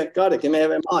shock, could be a cardiac, he may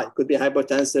have MI, could be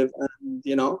hypertensive, and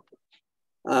you know,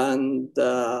 and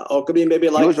or could be maybe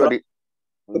like usually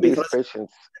these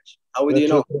patients. How would you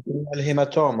know?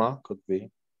 Hematoma could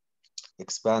be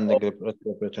expanding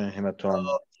retroperitoneal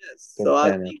hematoma. Yes. So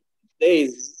I think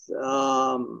days.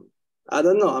 I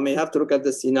don't know. I mean, you have to look at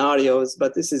the scenarios,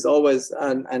 but this is always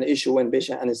an issue when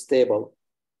patient is unstable.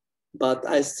 But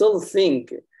I still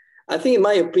think, in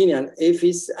my opinion, if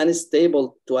he's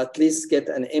unstable, to at least get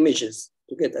an images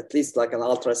to get at least like an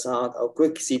ultrasound or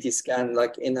quick CT scan,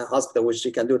 like in a hospital, which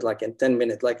you can do it like in 10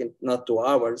 minutes, like in not 2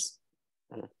 hours.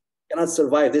 Cannot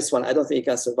survive this one. I don't think you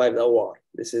can survive the OR.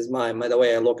 This is the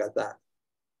way I look at that.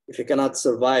 If you cannot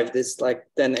survive this like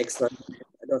 10 extra,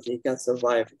 I don't think you can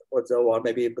survive for the OR.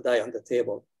 Maybe you die on the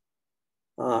table.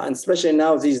 And especially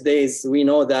now these days, we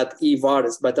know that EVAR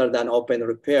is better than open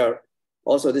repair.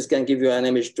 Also, this can give you an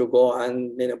image to go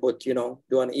and put,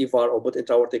 do an EVAR or put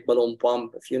intra-aortic balloon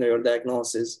pump if you know your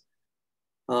diagnosis.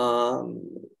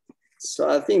 So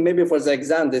I think maybe for the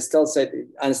exam, they still said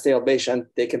unstable patient,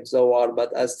 take him to the OR,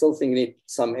 but I still think we need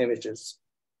some images.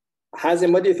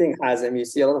 Hazem, what do you think, Hazem? You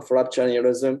see a lot of rupture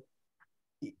aneurysm?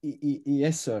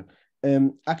 Yes, sir.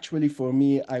 Actually, for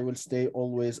me, I will stay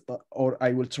always, or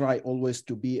I will try always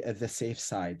to be at the safe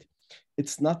side.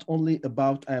 It's not only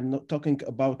about, I am not talking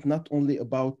about not only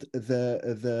about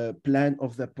the plan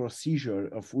of the procedure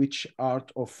of which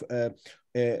art of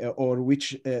or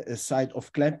which side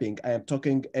of clamping. I am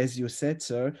talking, as you said,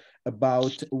 sir,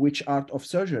 about which art of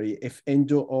surgery, if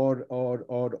endo or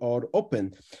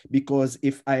open. Because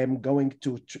if I am going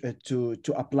to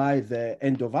apply the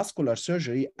endovascular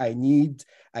surgery, I need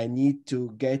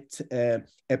to get a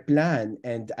plan,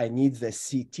 and I need the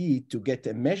CT to get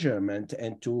a measurement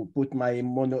and to put my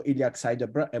monoiliac side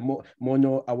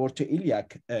mono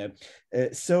aortoiliac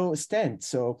stent.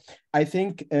 So I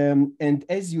think, and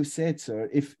as you said, sir,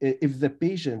 if the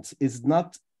patient is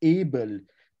not able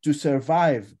to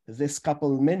survive this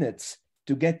couple minutes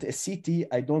to get a CT,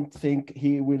 I don't think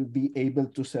he will be able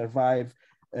to survive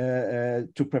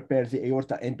to prepare the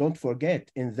aorta. And don't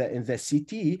forget, in the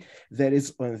CT, there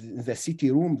is in the CT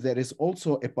room, there is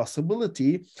also a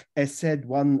possibility, as said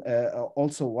one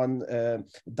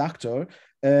doctor,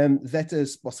 that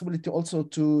is possibility also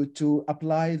to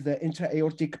apply the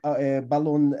intra-aortic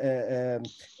balloon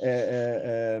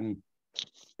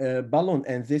balloon,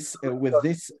 and this with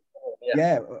this.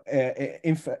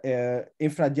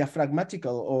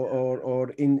 Infradiaphragmatical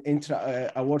or in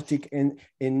intra-aortic in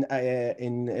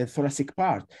thoracic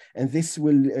part, and this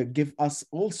will give us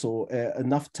also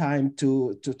enough time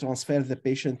to transfer the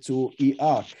patient to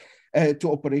ER,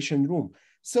 to operation room.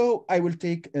 So I will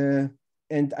take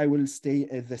and I will stay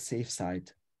at the safe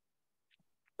side.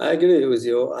 I agree with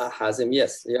you, Hazem.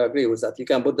 Yes, you agree with that. You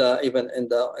can put even in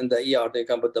the ER, you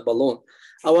can put the balloon.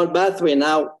 Our pathway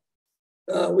now.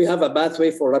 We have a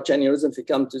pathway for rupture aneurysm if you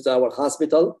come to our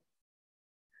hospital.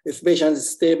 If patient is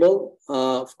stable,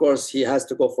 of course, he has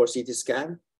to go for CT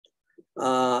scan.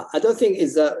 I don't think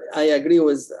I agree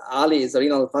with Ali, is the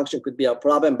renal function could be a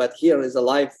problem, but here is a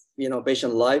life,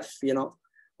 patient life,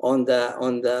 on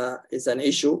the is an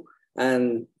issue.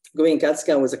 And going CAT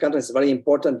scan with the contrast is very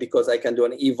important because I can do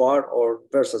an EVAR or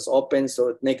versus open, so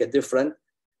it make a difference.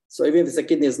 So even if the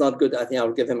kidney is not good, I think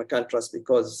I'll give him a contrast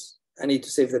because I need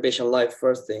to save the patient life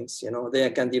first things, then I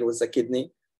can deal with the kidney.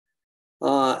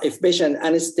 If patient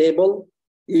unstable,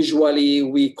 usually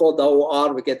we call the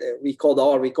OR, we call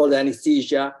the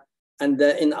anesthesia, and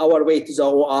in our way to the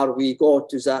OR, we go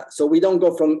to so we don't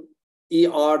go from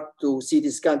ER to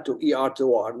CT scan to ER to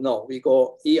OR. No, we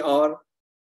go ER,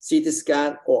 CT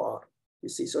scan, OR. You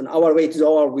see, so in our way to the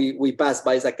OR, we pass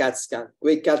by the CAT scan.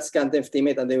 We CAT scan 10-15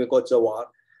 minutes, and then we go to the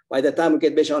OR. By the time we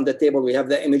get patient on the table, we have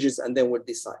the images, and then we'll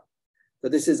decide. So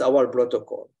this is our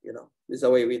protocol, this is the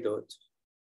way we do it.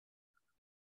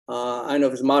 I don't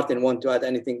know if Martin want to add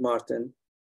anything, Martin.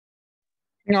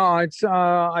 No, it's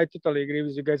I totally agree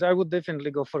with you guys. I would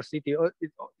definitely go for CT.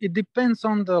 It depends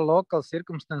on the local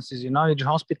circumstances. Each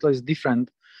hospital is different.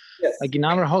 Yes. Like in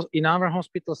our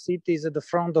hospital, CT is at the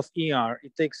front of ER.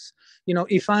 It takes,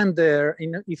 if I'm there,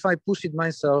 if I push it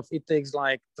myself, it takes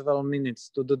like 12 minutes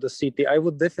to do the CT. I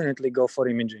would definitely go for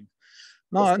imaging.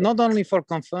 No, not only for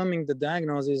confirming the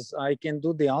diagnosis, I can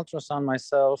do the ultrasound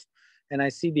myself and I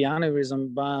see the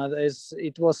aneurysm, but as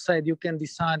it was said, you can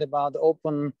decide about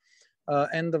open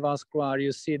endovascular,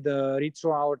 you see the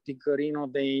retroaortic renal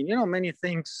vein, many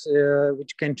things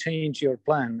which can change your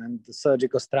plan and the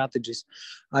surgical strategies.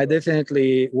 I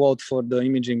definitely vote for the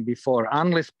imaging before,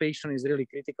 unless patient is really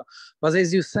critical. But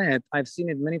as you said, I've seen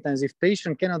it many times. If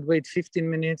patient cannot wait 15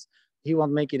 minutes, he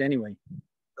won't make it anyway.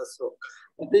 That's so.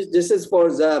 This is for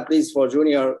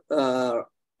junior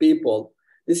people.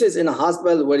 This is in a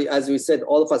hospital where, as we said,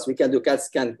 all of us, we can do CAT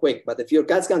scan quick. But if your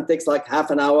CAT scan takes like half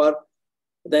an hour,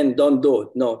 then don't do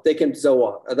it. No, take him to the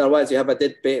OR. Otherwise, you have a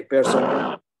dead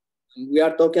person. We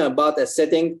are talking about a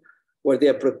setting where they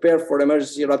are prepared for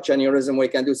emergency rupture aneurysm, where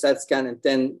you can do CAT scan in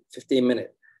 10-15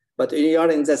 minutes. But you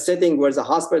are in the setting where the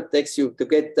hospital takes you to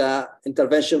get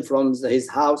intervention from his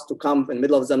house to come in the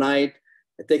middle of the night.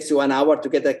 It takes you an hour to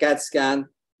get a CAT scan,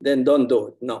 then don't do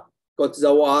it. No, go to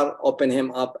the wall, open him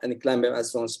up, and clamp him as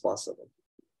soon as possible.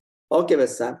 Okay,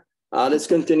 Vasam. Let's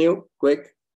continue quick.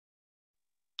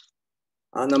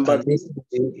 Number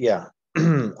yeah.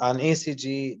 An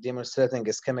ECG demonstrating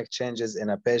ischemic changes in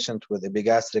a patient with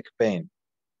epigastric pain,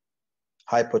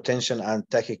 hypotension, and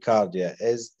tachycardia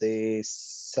is the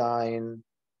sign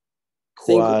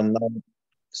qua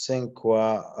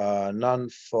non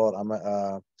for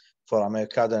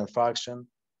myocardial infarction,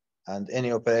 and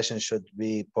any operation should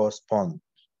be postponed.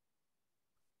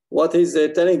 What is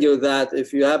telling you that if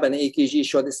you have an EKG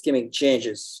short ischemic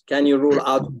changes, can you rule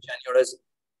out aneurysm?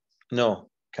 No,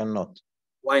 cannot.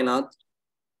 Why not?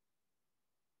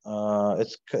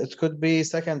 It could be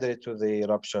secondary to the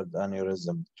ruptured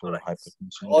aneurysm to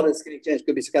hypertension. All ischemic change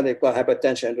could be secondary to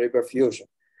hypertension and reperfusion.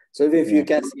 So even if you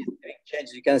can see ischemic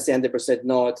changes, you can say 100%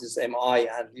 no, it is MI,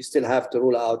 and you still have to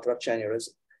rule out ruptured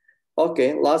aneurysm. Okay,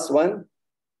 last one.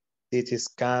 CT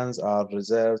scans are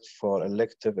reserved for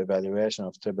elective evaluation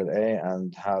of AAA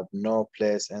and have no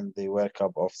place in the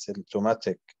workup of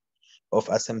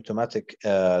asymptomatic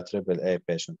AAA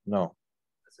patient. No.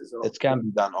 It can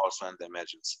be done also in the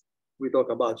emergency. We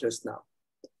talked about just now.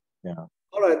 Yeah.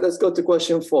 All right, let's go to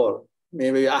question 4.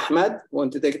 Maybe Ahmed,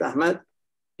 want to take it, Ahmed?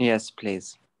 Yes,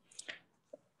 please.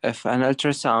 If an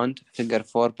ultrasound, figure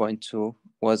 4.2,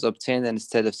 was obtained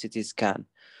instead of CT scan,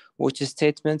 which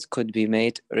statements could be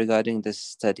made regarding this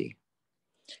study?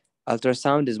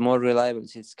 Ultrasound is more reliable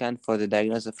CT scan for the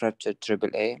diagnosis of ruptured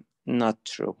AAA. Not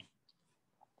true.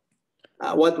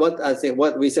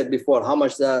 What we said before, how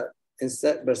much the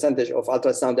percentage of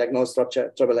ultrasound diagnosed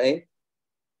rupture AAA?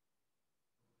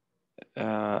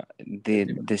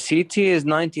 The CT is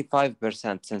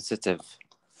 95% sensitive.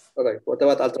 Correct. What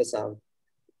about ultrasound?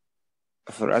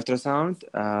 For ultrasound,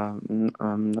 I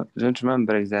don't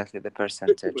remember exactly the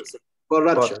percentage. 50% for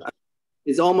rupture.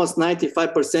 It's almost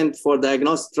 95% for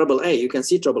diagnosed AAA. You can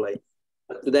see AAA.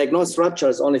 But the diagnosed rupture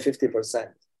is only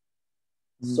 50%.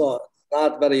 So it's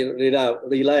not very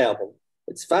reliable.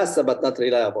 It's faster, but not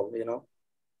reliable, you know.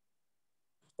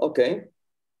 Okay.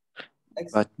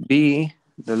 Next. But B,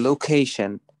 the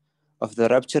location of the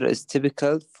rupture is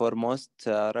typical for most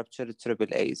ruptured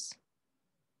AAAs.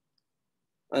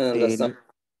 I don't understand.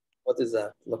 What is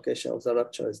that? Location of the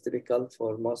rupture is typical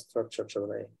for most ruptured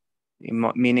AAA.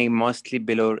 Meaning mostly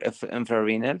below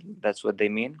infrarenal. That's what they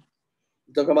mean.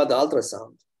 Talk about the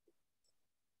ultrasound.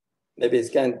 Maybe it's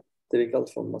kind of typical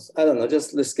for most. I don't know.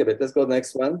 Just let's skip it. Let's go to the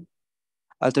next one.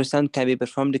 Ultrasound can be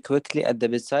performed quickly at the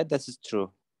bedside. That is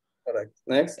true. Correct.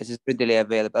 Next. It is readily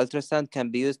available. Ultrasound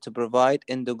can be used to provide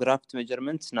endograft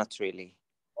measurements. Not really.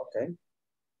 Okay.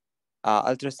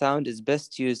 Ultrasound is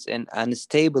best used in an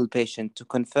unstable patient to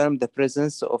confirm the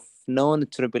presence of known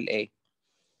AAA.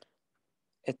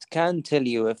 It can tell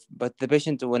you but the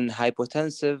patient when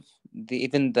hypotensive,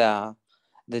 even the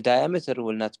diameter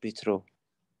will not be true.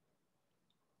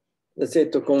 Let's say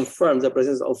to confirm the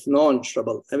presence of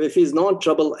non-AAA. And if he's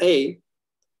non-AAA,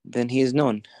 then he is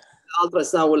known.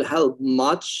 Ultrasound will help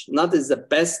much. Not is the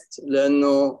best.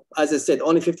 No, as I said,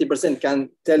 only 50% can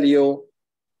tell you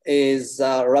is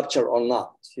rupture or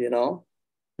not, you know.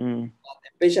 If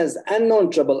patient is unknown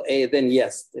AAA, then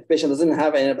yes. If patient doesn't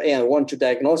have an AAA and want to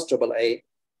diagnose AAA,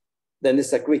 then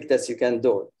it's a quick test you can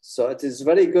do it. So it is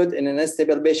very good in an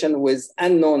unstable patient with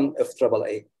unknown of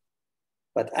AAA.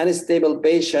 But unstable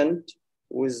patient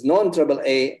with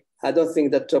non-AAA, I don't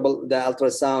think that the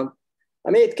ultrasound,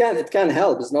 I mean, it can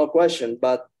help, there's no question,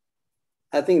 but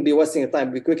I think be wasting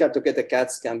time. Be quicker to get a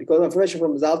CAT scan because information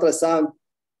from the ultrasound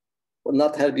will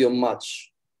not help you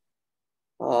much.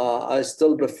 I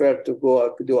still prefer to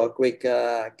go do a quick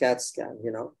CAT scan,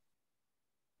 you know.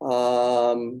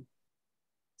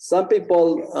 Some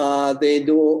people, they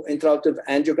do intraoperative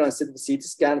angiogram instead of CT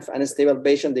scan for unstable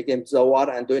patient. They came to the OR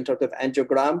and do intraoperative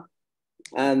angiogram.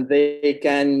 And they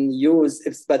can use,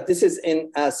 but this is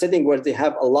in a setting where they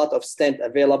have a lot of stent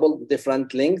available,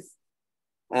 different length,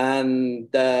 and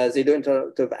they do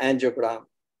intraoperative angiogram.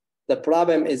 The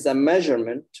problem is the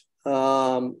measurement.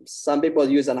 Some people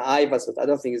use an IVAS, but I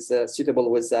don't think it's suitable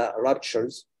with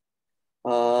ruptures.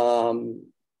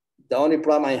 The only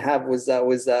problem I have with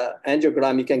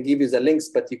angiogram, you can give you the links,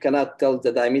 but you cannot tell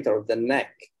the diameter of the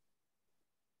neck.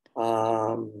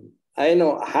 I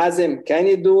know, Hazim, can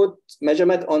you do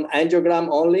measurement on angiogram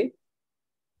only?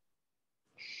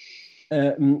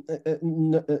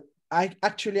 I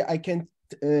can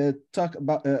talk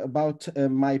about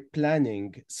my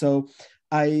planning. So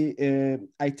I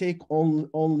take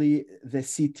only the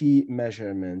CT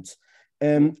measurements.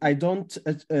 I don't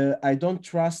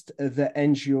trust the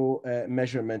angio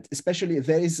measurement, especially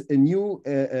there is a new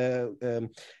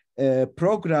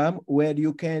program where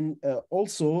you can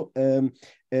also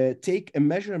take a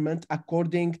measurement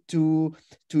according to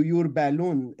your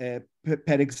balloon.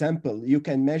 Per example, you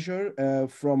can measure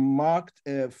from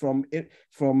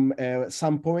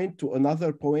some point to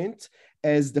another point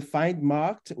as defined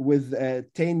marked with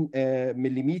 10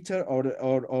 millimeter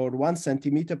or 1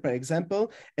 centimeter, per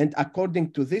example. And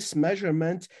according to this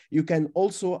measurement, you can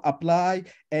also apply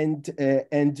and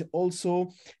also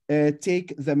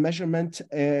take the measurement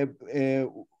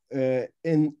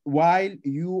while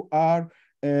you are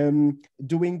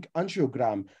doing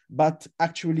angiogram. But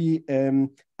actually,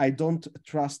 I don't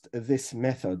trust this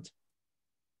method.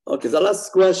 Okay, the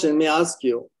last question, may I ask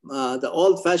you, the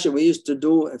old fashioned we used to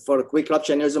do for a quick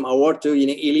rupture aneurysm award to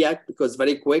iliac because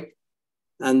very quick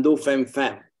and do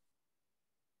fem-fem.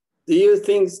 Do you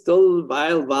think still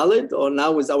valid, or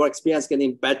now with our experience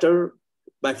getting better,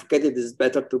 bifurcated is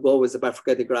better to go with the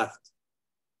bifurcated graft?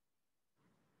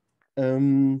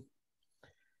 You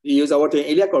use aortic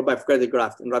iliac or bifurcated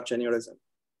graft in rupture aneurysm?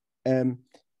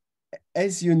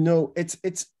 As you know, it's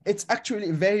actually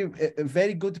a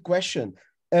very good question.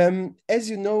 As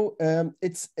you know,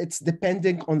 it's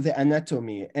depending on the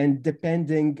anatomy and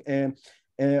depending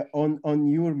on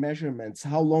your measurements,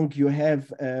 how long you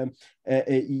have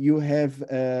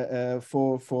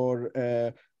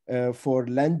for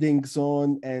landing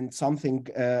zone and something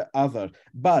other.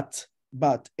 But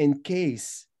in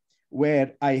case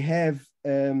where I have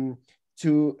to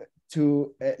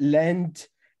land,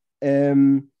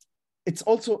 it's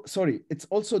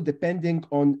also depending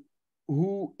on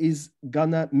who is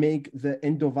gonna make the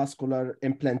endovascular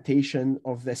implantation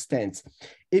of the stents.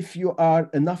 If you are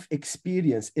enough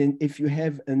experienced and if you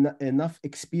have enough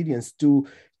experience to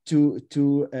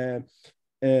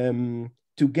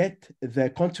get the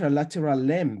contralateral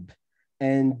limb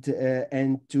and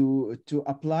to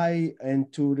apply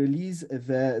and to release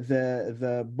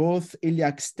the both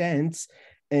iliac stents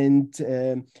and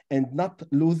not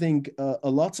losing a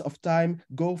lot of time,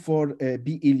 go for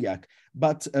B iliac.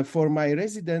 But for my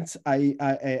residents,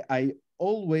 I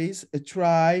always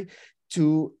try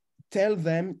to tell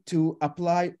them to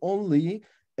apply only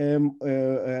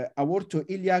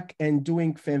aortoiliac and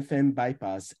doing fem-fem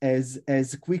bypass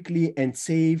as quickly and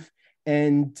safe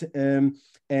and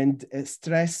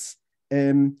stress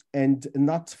and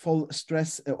not full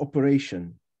stress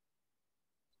operation.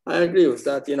 I agree with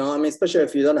that. I mean, especially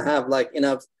if you don't have like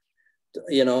enough,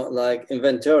 like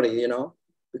inventory,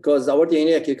 because aortic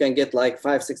iliac you can get like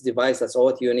 5-6 devices. That's all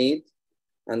what you need,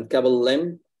 and couple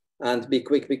limb, and be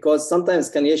quick, because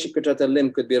sometimes cannulation contralateral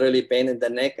limb could be really pain in the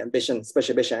neck, and patient,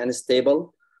 especially patient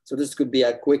unstable. So this could be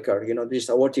a quicker, this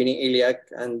aortic iliac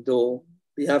and do.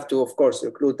 We have to, of course,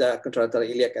 include the contralateral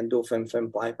iliac and do fem-fem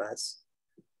bypass.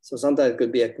 So sometimes it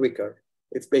could be a quicker.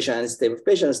 If patient is stable. If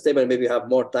patient is stable, maybe you have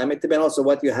more time. It depends also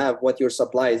what you have, what your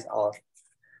supplies are.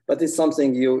 But it's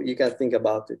something you can think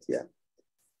about it, yeah.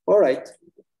 All right.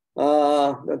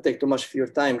 Don't take too much of your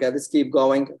time, guys. Let's keep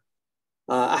going.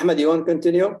 Ahmed, you want to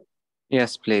continue?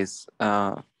 Yes, please.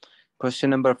 Question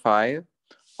number 5.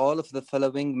 All of the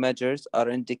following measures are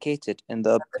indicated in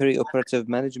the perioperative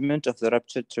management of the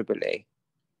ruptured AAA.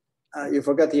 You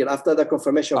forgot here, after the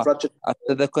confirmation of rupture.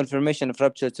 After the confirmation of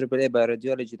rupture AAA by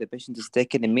radiology, the patient is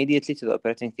taken immediately to the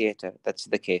operating theater. That's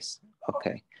the case.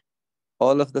 Okay.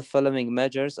 All of the following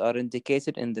measures are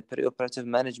indicated in the perioperative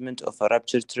management of a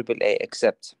ruptured AAA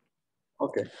except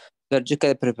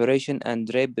surgical preparation and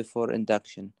drape before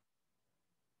induction.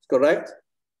 Correct?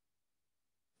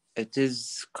 It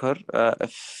is correct.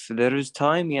 If there is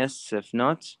time, yes. If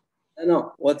not?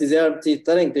 No. What is there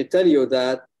telling? They tell you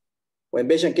that when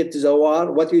patient gets to the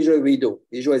OR, what usually we do?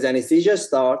 Usually is anesthesia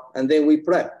start, and then we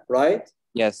prep, right?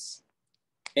 Yes.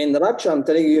 In the rupture, I'm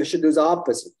telling you, you should do the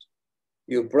opposite.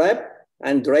 You prep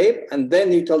and drape, and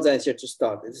then you tell the anesthesia to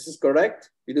start. This is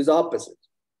correct? You do the opposite.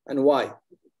 And why?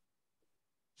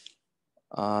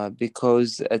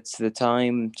 Because it's the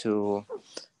time to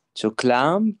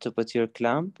clamp, to put your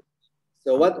clamp.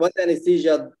 So what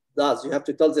anesthesia does, you have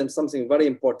to tell them something very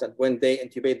important when they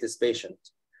intubate this patient.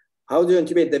 How do you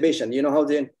intubate the patient? You know how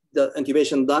the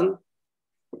intubation done?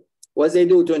 What they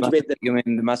do to intubate the patient? You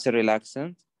mean the muscle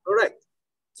relaxant? Correct.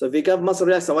 So if you have muscle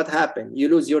relaxant, what happened? You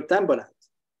lose your tamponade.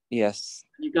 Yes.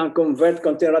 You can convert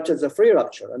container rupture to free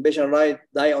rupture, and patient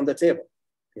die on the table,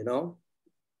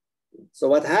 So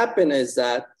what happened is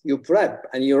that you prep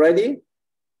and you're ready.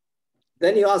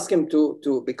 Then you ask him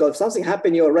to because something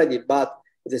happened, you're ready. But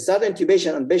if they start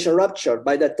intubation and patient rupture,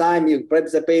 by the time you prep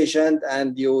the patient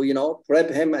and you prep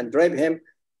him and drape him,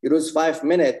 you lose 5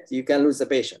 minutes, you can lose the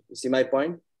patient. You see my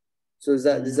point? So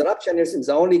the rupture aneurysm is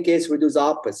the only case we do the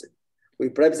opposite. We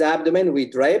prep the abdomen, we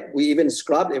drape, we even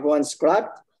scrubbed, everyone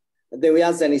scrubbed, and then we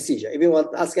ask the anesthesia. Even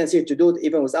what ask anesthesia to do it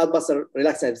even without muscle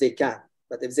relaxant if they can.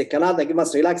 But if they cannot, they give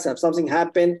muscle relaxant. If something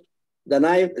happened, the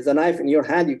knife in your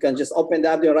hand, you can just open the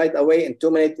abdomen right away in 2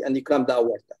 minutes and you clamp the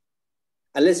aorta.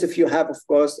 Unless if you have, of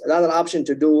course, another option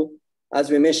to do,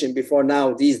 as we mentioned before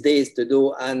now, these days to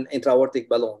do an intra-aortic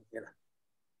balloon,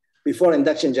 before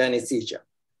induction anesthesia.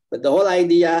 But the whole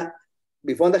idea,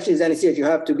 before induction anesthesia, you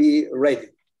have to be ready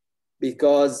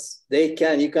because you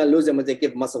can lose them when they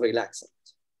give muscle relaxant.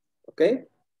 Okay?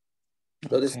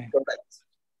 So this is correct.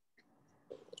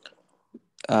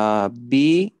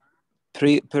 B,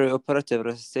 preoperative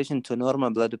resuscitation to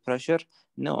normal blood pressure.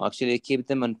 No, actually keep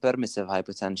them on permissive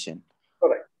hypotension.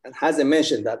 Correct. And Hazem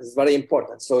mentioned that it's very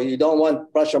important. So you don't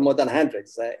want pressure more than 100.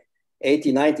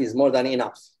 80, 90 is more than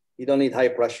enough. You don't need high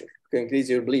pressure to increase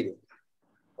your bleeding.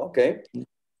 Okay.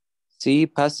 C,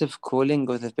 passive cooling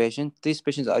of the patient. These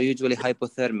patients are usually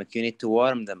hypothermic. You need to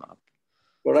warm them up.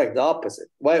 Correct. The opposite.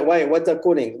 Why? What's the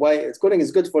cooling? Why? Cooling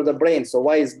is good for the brain. So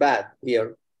why is bad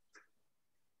here?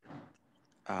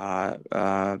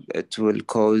 It will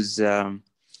cause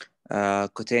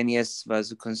cutaneous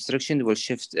vasoconstriction. Will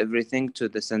shift everything to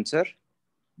the center.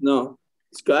 No,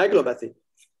 it's coagulopathy.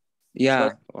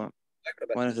 Yeah,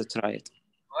 one to try it.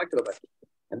 Coagulopathy.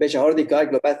 And patient already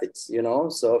coagulopathic,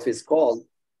 So if it's cold,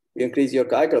 you increase your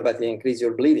coagulopathy, increase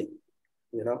your bleeding,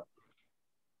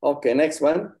 Okay, next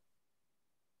one.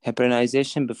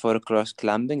 Heparinization before cross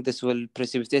clamping. This will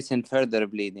precipitate in further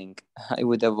bleeding. I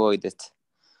would avoid it.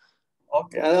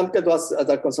 Okay, and I'm going to ask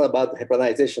other concern about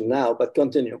heparinization now, but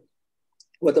continue.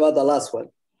 What about the last one?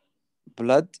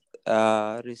 Blood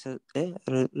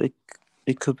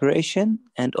recuperation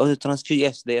and auto transfusion.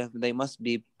 Yes, they must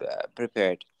be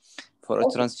prepared for a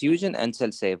transfusion and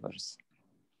cell savers.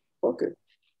 Okay.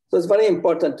 So it's very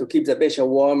important to keep the patient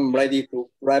warm, ready to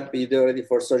be ready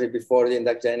for surgery before the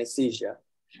induction anesthesia.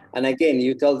 And again,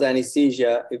 you tell the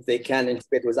anesthesia if they can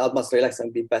intubate without muscle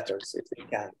relaxant, be better if they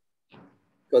can.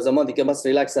 Because the moment you give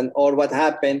muscle relaxant, or what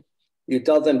happened, you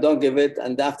tell them don't give it,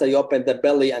 and after you open the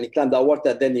belly and you clamp the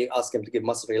aorta, then you ask them to give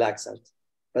muscle relaxant.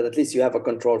 But at least you have a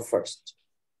control first.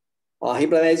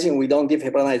 Heparinization, we don't give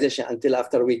heparinization until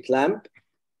after we clamp.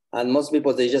 And most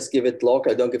people, they just give it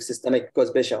local, don't give systemic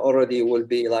because patient already will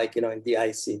be in the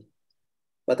IC.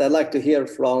 But I'd like to hear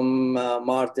from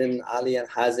Martin, Ali, and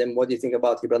Hazem. What do you think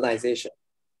about heparinization?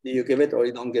 Do you give it or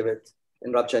you don't give it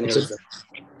in rupture aneurysm?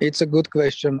 It's a good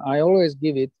question. I always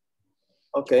give it.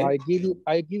 Okay. I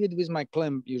give it with my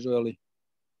clamp usually.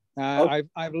 Okay.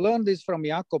 I've learned this from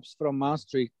Jacobs from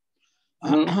Maastricht.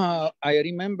 I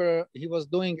remember he was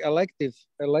doing elective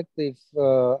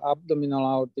abdominal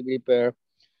aortic repair,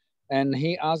 and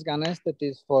he asked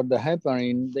anesthetist for the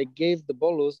heparin. They gave the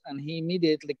bolus, and he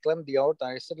immediately clamped the aorta.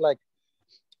 I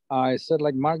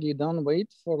said, Mark, you don't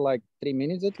wait for 3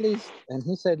 minutes at least, and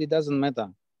he said it doesn't matter.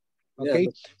 Okay,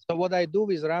 yeah. So what I do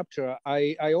with rupture,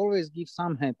 I always give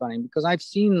some heparin because I've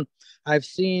seen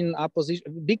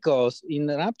opposition, because in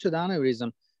ruptured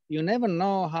aneurysm, you never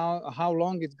know how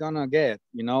long it's gonna get,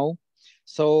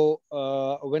 So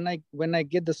when I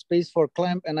get the space for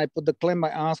clamp and I put the clamp, I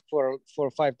ask for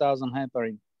 5,000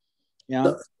 heparin. Yeah,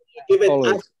 so you give it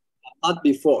after, not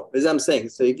before, as I'm saying.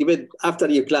 So you give it after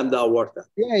you clamp the aorta.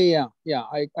 Yeah.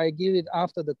 I give it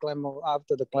after the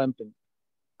clamping.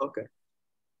 Okay.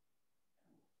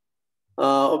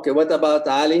 Okay, what about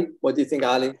Ali? What do you think,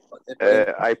 Ali?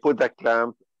 I put the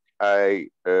clamp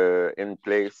in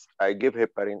place. I give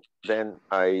heparin, then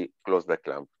I close the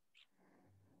clamp.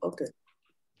 Okay.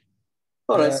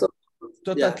 All right. So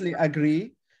totally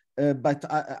agree, but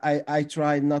I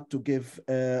try not to give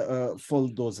full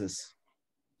doses.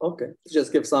 Okay,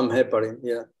 just give some heparin.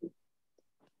 Yeah.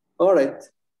 All right.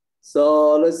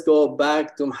 So let's go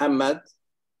back to Muhammad.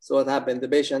 So what happened? The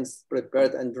patient's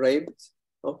prepared and draped.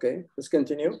 Okay, let's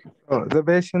continue. The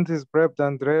patient is prepped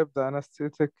and draped. The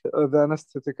anesthetic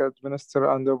administered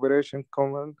and the operation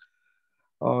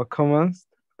commenced.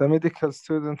 The medical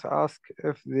student asked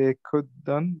if this could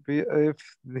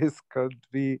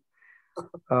be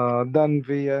done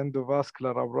via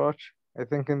endovascular approach. I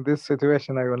think in this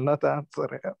situation I will not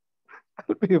answer him.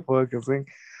 I'll be focusing,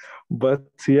 but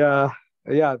yeah,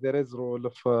 there is role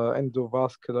of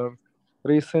endovascular.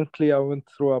 Recently, I went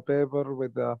through a paper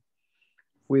with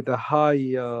a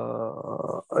high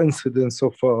incidence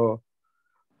of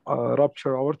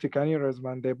rupture aortic aneurysm,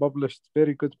 and they published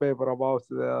very good paper about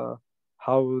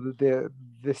how their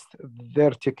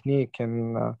technique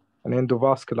in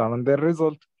endovascular, and their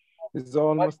result is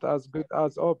almost as good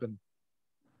as open.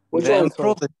 The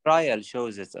improved trial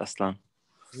shows it, Aslan.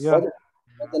 Yeah.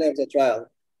 What's the name of the trial?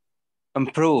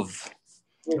 Improve.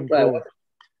 Right.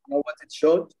 Know what it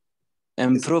showed?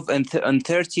 Improve in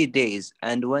 30 days,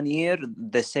 and 1 year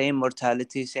the same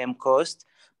mortality, same cost,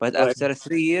 but right. After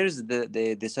 3 years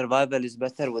the survival is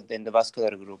better within the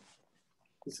vascular group.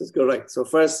 This is correct. So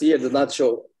first year did not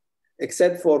show,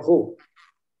 except for who?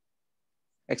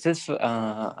 Except for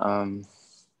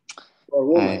for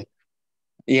women.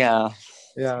 Yeah.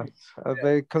 Yeah,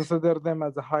 they consider them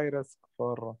as a high risk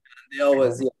for. They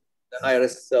always the high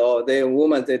risk. So the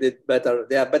women they did better.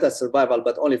 They have better survival,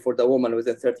 but only for the woman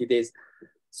within 30 days.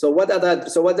 So what's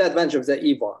the advantage of the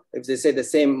EVA if they say the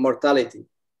same mortality,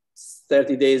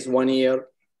 30 days, 1 year?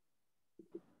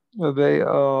 They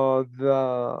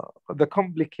the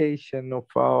complication of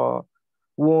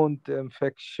wound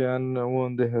infection,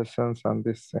 wound essence, and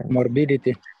this thing.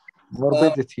 Morbidity.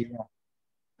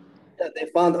 Yeah, they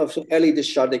found early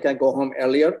discharge. They can go home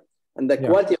earlier, and the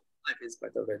quality of life is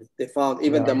better. Really, they found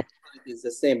even the mortality is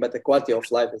the same, but the quality of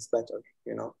life is better.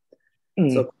 You know,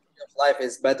 so quality of life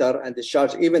is better, and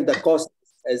discharge. Even the cost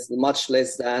is much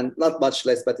less than, not much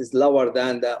less, but is lower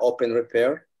than the open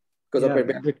repair because open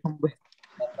repair.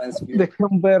 They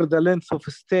compare the length of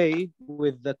stay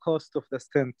with the cost of the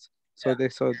stent, so they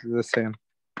saw the same.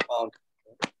 And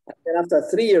then after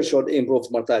 3 years, showed improved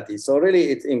mortality. So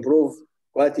really, it improved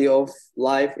quality of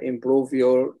life, improve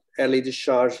your early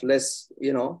discharge, less,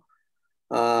 you know,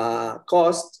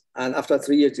 cost, and after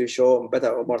 3 years, you show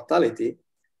better mortality.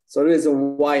 So the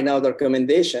reason why now the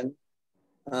recommendation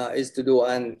is to do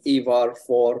an EVAR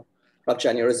for rupture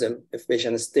aneurysm if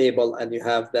patient is stable and you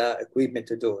have the equipment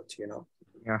to do it, you know.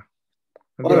 Yeah.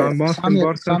 The most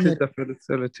important is the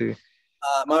facility.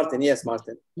 Martin, yes,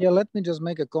 Martin. Yeah, let me just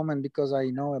make a comment because I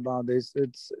know about this.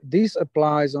 This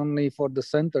applies only for the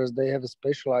centers. They have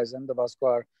specialized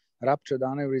endovascular ruptured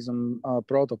aneurysm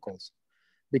protocols,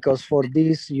 because for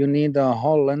this you need the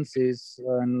whole lenses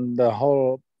and the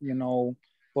whole, you know,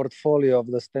 portfolio of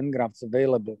the stent grafts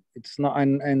available. It's not,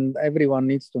 and everyone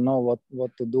needs to know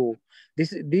what to do.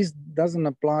 This doesn't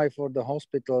apply for the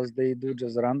hospitals. They do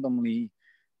just randomly,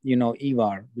 you know,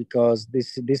 EVAR, because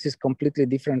this is completely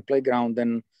different playground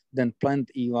than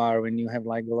planned EVAR when you have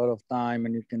like a lot of time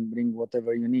and you can bring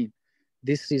whatever you need.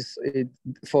 This is it,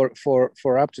 for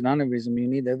ruptured aneurysm. You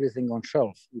need everything on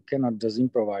shelf. You cannot just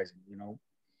improvise it, you know.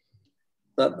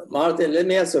 But Martin, let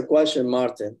me ask you a question,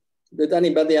 Martin. Did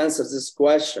anybody answer this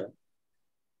question?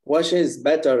 What is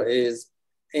better is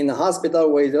in a hospital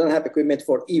where you don't have equipment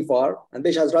for EVAR and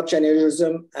patient has rupture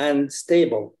aneurysm and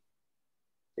stable.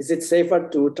 Is it safer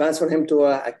to transfer him to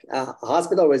a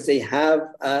hospital where they have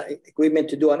equipment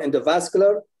to do an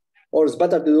endovascular, or is it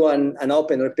better to do an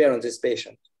open repair on this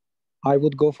patient? I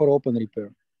would go for open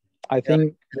repair. I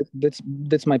think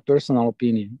that's my personal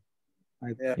opinion.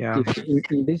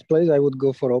 In this place, I would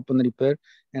go for open repair,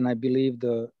 and I believe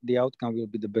the outcome will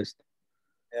be the best.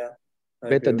 Yeah,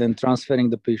 better than transferring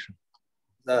the patient.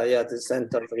 The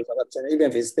center, even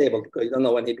if he's stable, because you don't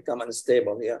know when he becomes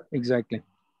unstable. Yeah, exactly.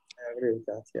 I agree with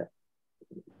that. Yeah.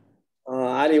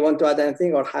 Ali, want to add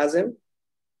anything, or Hazim?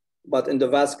 But in the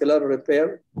vascular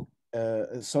repair.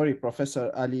 Sorry,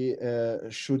 Professor Ali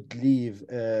should leave.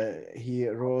 He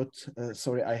wrote,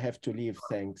 sorry, I have to leave,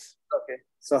 thanks. Okay,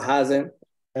 so Hazim.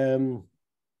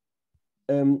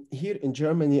 Here in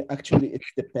Germany, actually, it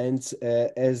depends,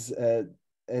 as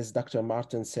Dr.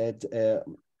 Martin said,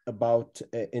 about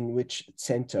in which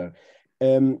center.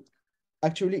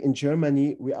 Actually, in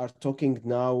Germany, we are talking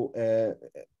now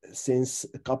since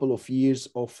a couple of years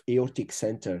of aortic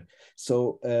center.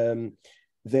 So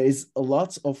there is a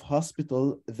lot of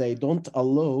hospital, they don't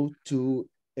allow to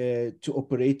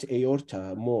operate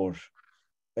aorta more,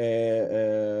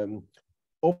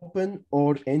 open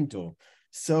or endo.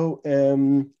 So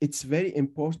it's very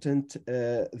important,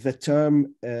 the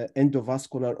term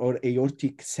endovascular or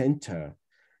aortic center.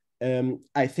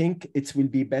 I think it will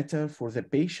be better for the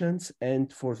patients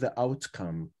and for the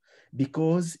outcome,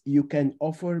 because you can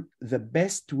offer the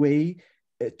best way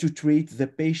to treat the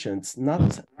patients,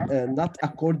 not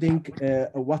according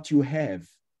what you have.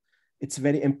 It's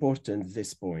very important,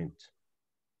 this point.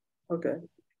 Okay.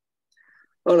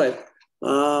 All right.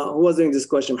 Who was doing this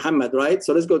question? Muhammad, right?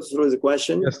 So let's go through the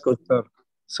question. Yes, sir.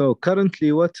 So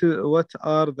currently, what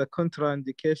are the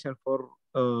contraindications for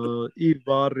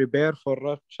EVAR repair for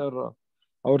rupture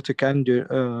aortic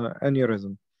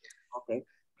aneurysm? Okay.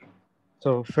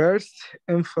 So first,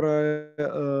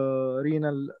 infrarenal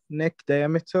neck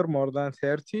diameter more than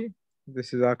 30.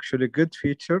 This is actually a good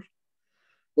feature.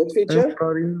 Good feature?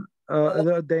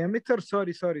 The diameter,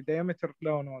 sorry, diameter,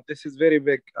 no, this is very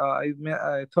big.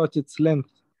 I thought it's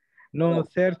length. No,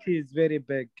 30 is very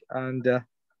big. And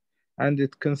and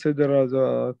it considered as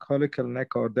a colical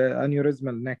neck or the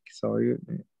aneurysmal neck. So you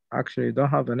actually don't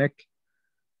have a neck.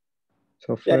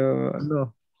 So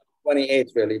no.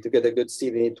 28 really, to get a good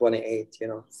seed, you need 28,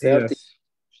 30 Yes.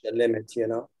 the limit,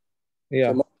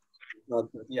 Yeah. So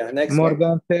not good. Yeah, next more one.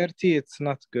 than 30, it's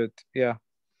not good. Yeah.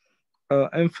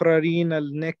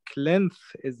 Infrarenal neck length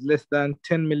is less than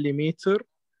 10 millimeter.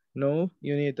 No,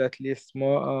 you need at least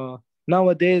more.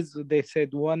 Nowadays, they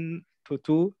said 1 to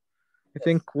 2. I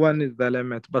think 1 is the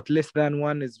limit, but less than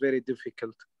 1 is very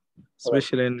difficult,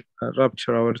 especially in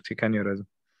rupture aortic aneurysm.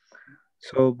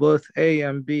 So both A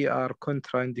and B are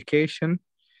contraindication.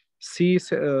 C,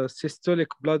 systolic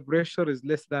blood pressure is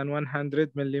less than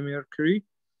 100 millimercury.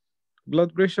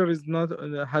 Blood pressure is not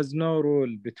has no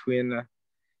rule between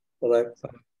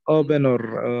open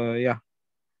or yeah.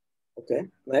 Okay,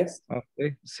 next.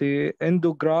 Okay, see,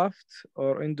 endograft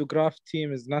or endograft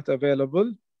team is not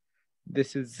available.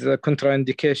 This is a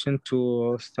contraindication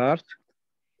to start.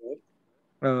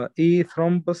 E,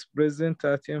 thrombus present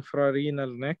at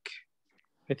infrarenal neck.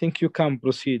 I think you can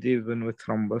proceed even with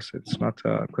thrombus. It's not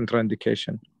a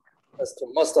contraindication. That's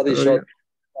true. Most studies show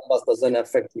thrombus doesn't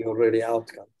affect your really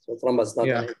outcome. So thrombus not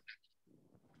yeah.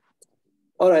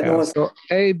 All right. Yeah, so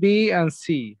A, B, and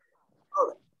C. All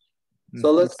right.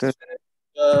 So let's finish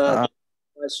the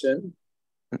question.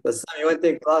 But Sam, you want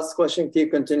to take the last question? Can you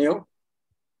continue?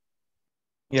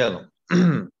 Yeah.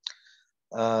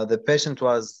 The patient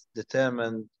was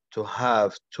determined to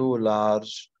have too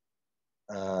large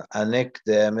a neck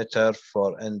diameter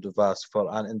for an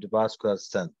endovascular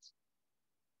stent.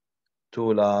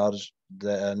 Too large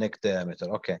the neck diameter.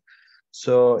 Okay.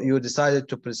 So you decided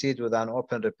to proceed with an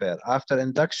open repair. After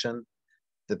induction,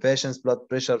 the patient's blood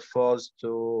pressure falls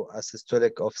to a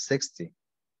systolic of 60.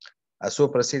 A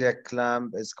supraceliac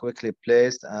clamp is quickly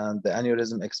placed and the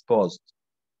aneurysm exposed.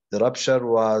 The rupture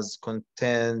was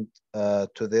contained to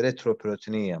the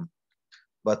retroperitoneum,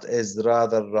 but is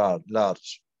rather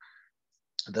large.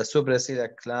 The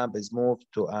supraceliac clamp is moved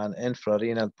to an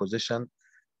infrarenal position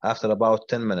after about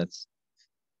 10 minutes.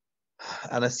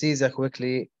 Anesthesia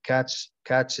quickly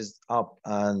catches up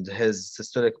and his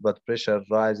systolic blood pressure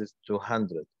rises to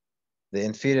 100. The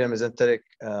inferior mesenteric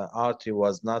artery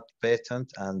was not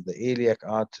patent and the iliac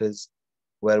arteries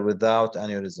were without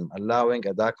aneurysm, allowing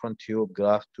a Dacron tube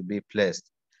graft to be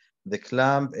placed. The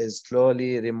clamp is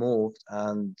slowly removed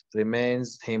and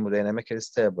remains hemodynamically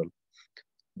stable.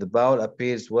 The bowel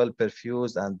appears well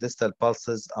perfused and distal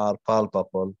pulses are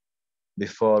palpable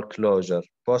before closure.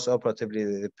 Post-operatively,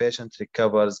 the patient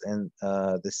recovers in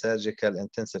the surgical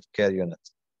intensive care unit.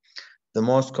 The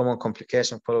most common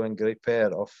complication following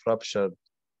repair of ruptured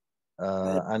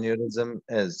aneurysm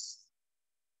is?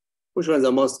 Which one is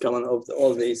the most common of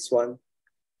all these one?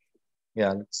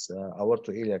 Yeah, it's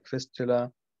aortoiliac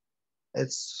fistula.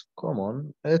 It's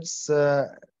common. It's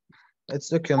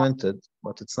documented,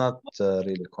 but it's not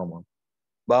really common.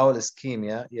 Bowel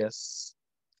ischemia, yes.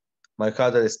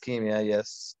 Myocardial ischemia,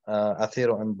 yes.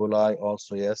 Atheroemboli,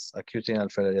 also yes. Acute renal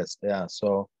failure, yes. Yeah.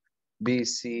 So B,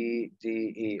 C, D,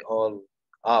 E, all.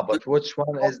 But which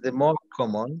one is the most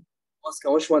common?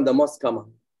 Which one the most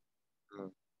common?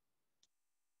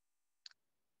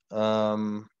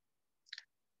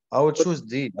 I would choose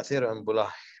D, atheroemboli.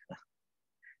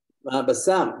 But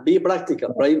Sam, be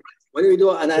practical, right? When we do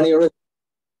an aneurysm,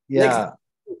 yeah,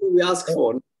 next we ask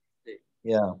for.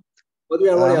 Yeah. What we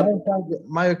are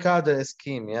myocardial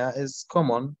ischemia is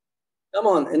common. Come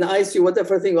on, in the ICU, what the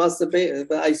first thing you ask the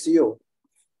ICU?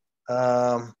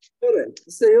 Urine.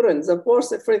 It's the urine. It's the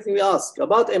first thing we ask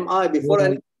about MI before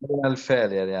renal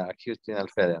failure. Yeah, acute renal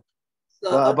failure.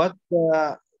 So, but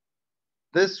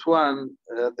this one,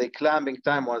 the clamping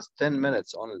time was 10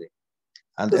 minutes only,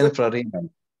 and infrarenal.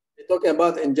 You're talking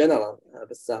about in general,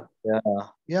 Bassam.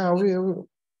 Yeah.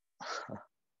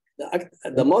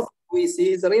 The most we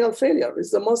see is renal failure.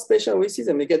 It's the most patient we see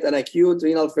them. We get an acute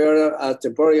renal failure,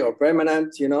 temporary or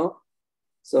permanent,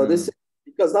 So this is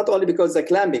because not only because the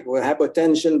clamping, or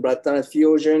hypotension, blood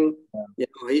transfusion,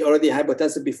 he already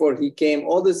hypotensive before he came.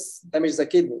 All this damages the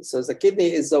kidney. So the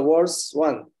kidney is the worst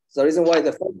one. The reason why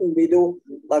the first thing we do,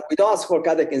 like we don't ask for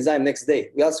cardiac enzyme next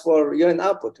day. We ask for urine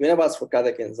output. We never ask for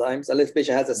cardiac enzymes unless the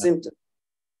patient has a symptom.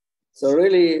 So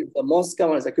really, the most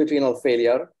common is acute renal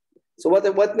failure. So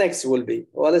what next will be?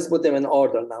 Well, let's put them in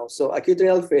order now. So acute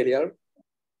renal failure.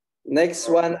 Next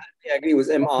one, I agree with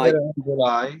MI.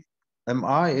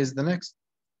 MI is the next.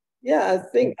 Yeah, I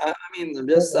think, I mean,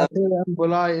 just...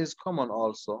 emboli is common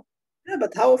also. Yeah,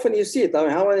 but how often you see it? I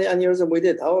mean, how many aneurysm we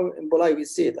did? How emboli we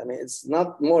see it? I mean, it's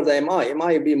not more the MI.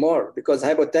 MI would be more because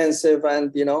hypotensive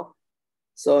and,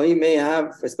 so he may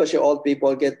have, especially old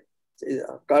people, get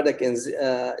cardiac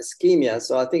ischemia.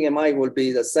 So I think MI will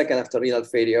be the second after renal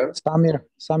failure.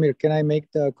 Samer, can I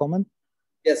make the comment?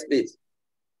 Yes, please.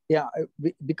 Yeah,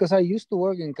 because I used to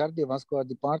work in cardiovascular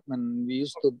department, we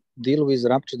used to deal with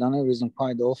ruptured aneurysm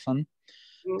quite often.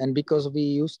 And because we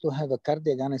used to have a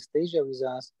cardiac anesthesia with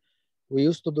us, we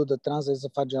used to do the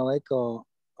transesophageal echo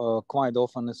quite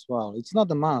often as well. It's not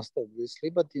a must, obviously,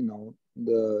 but you know,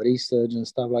 the research and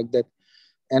stuff like that.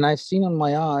 And I've seen on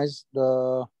my eyes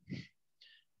the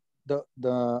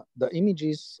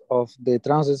images of the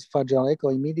transesophageal echo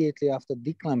immediately after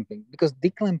declamping, because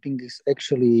declamping is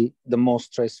actually the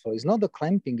most stressful. It's not the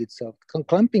clamping itself.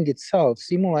 Clamping itself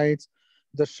simulates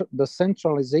the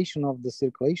centralization of the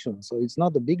circulation. So it's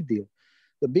not a big deal.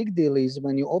 The big deal is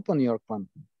when you open your clamp.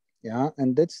 Yeah,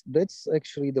 and that's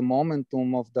actually the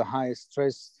momentum of the highest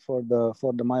stress for the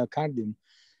myocardium.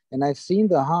 And I've seen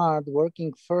the heart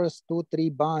working first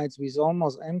 2-3 bites with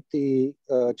almost empty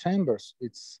chambers.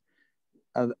 It's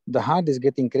the heart is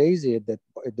getting crazy at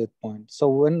that point. So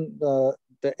when the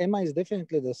MI is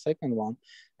definitely the second one,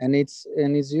 and it's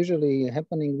usually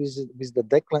happening with the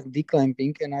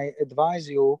declamping. And I advise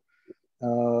you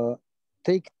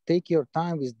take your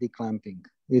time with declamping.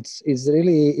 It's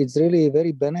really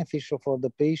very beneficial for the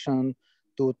patient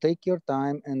to take your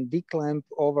time and declamp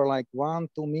over like 1-2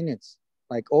 minutes,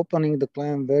 like opening the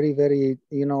clamp very, very,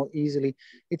 easily.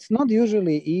 It's not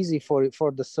usually easy for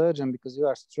the surgeon because you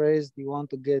are stressed, you want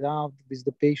to get out with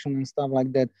the patient and stuff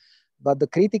like that. But the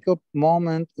critical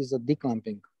moment is a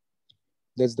declamping.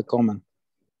 That's the comment.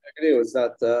 I agree with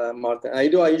that, Martin. I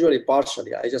usually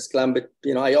partially. I just clamp it,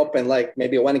 I open like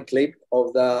maybe one clip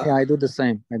of the... Yeah, I do the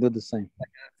same.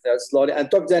 Slowly, and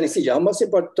talk the anesthesia. Most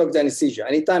important, talk the anesthesia.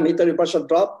 Anytime arterial pressure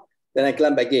drop, then I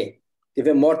clamp again. Give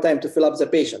him more time to fill up the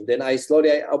patient. Then I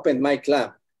slowly open my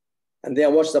clamp and then I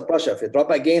watch the pressure. If it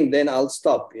drop again, then I'll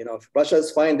stop. If pressure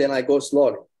is fine, then I go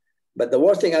slowly. But the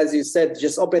worst thing, as you said,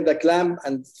 just open the clamp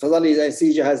and suddenly the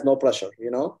anesthesia has no pressure,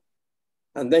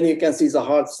 and then you can see the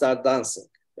heart start dancing.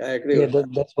 I agree with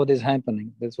that. That's what is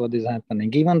happening.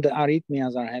 Even the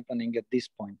arrhythmias are happening at this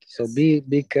point. So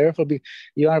be careful.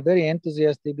 You are very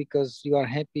enthusiastic because you are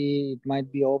happy it might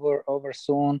be over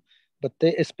soon. But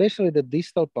especially the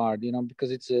distal part,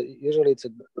 because usually it's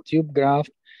a tube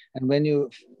graft, and when you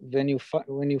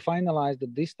finalize the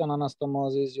distal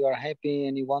anastomosis, you are happy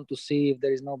and you want to see if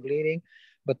there is no bleeding.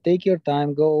 But take your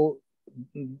time, go,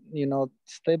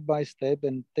 step by step,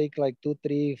 and take like 2,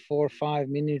 3, 4, 5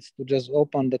 minutes to just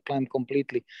open the clamp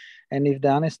completely. And if the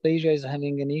anesthesia is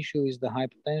having an issue with the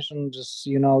hypertension, just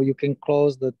you can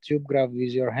close the tube graft with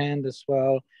your hand as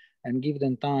well and give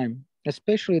them time.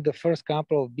 Especially the first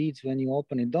couple of beats when you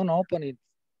open it. Don't open it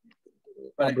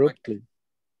abruptly.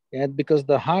 Yeah, because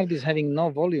the heart is having no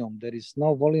volume. There is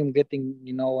no volume getting,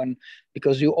 and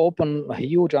because you open a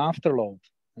huge afterload,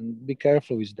 and be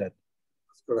careful with that.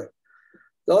 That's correct.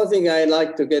 The other thing I'd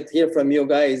like to hear from you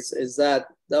guys is that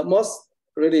the most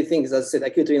really things, as I said,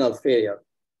 acute renal failure.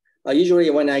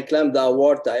 Usually when I clamp the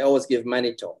aorta, I always give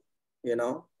mannitol,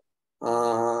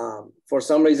 for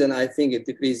some reason, I think it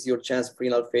decreases your chance of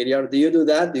renal failure. Do you do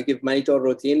that? Do you give mannitol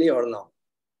routinely or no?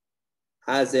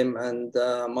 Hazim and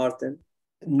Martin?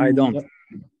 I don't.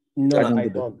 No,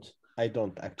 I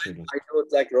don't actually. I do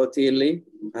it like routinely.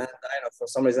 And I know for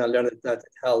some reason I learned that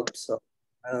it helps. So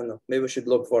I don't know. Maybe we should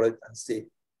look for it and see.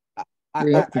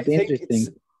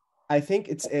 I think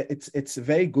it's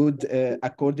very good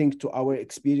according to our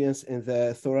experience in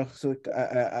the thoracic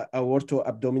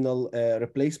aorto-abdominal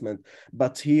replacement.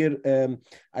 But here,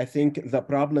 I think the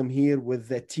problem here with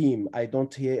the team, I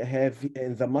don't have,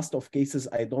 in the most of cases,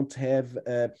 I don't have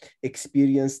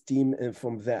experienced team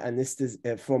from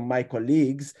the from my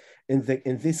colleagues in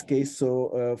this case.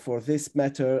 So for this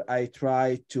matter, I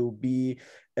try to be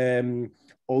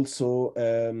also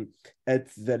at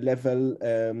the level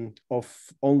of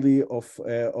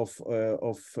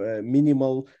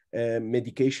minimal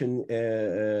medication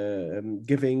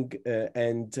giving,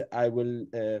 and I will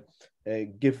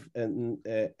give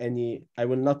I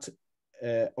will not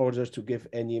order to give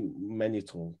any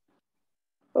mannitol.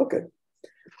 Okay,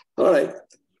 all right.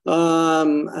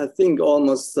 I think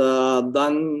almost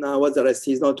done. What's the rest?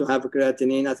 He's not to have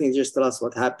creatinine. I think just tell us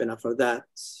what happened after that.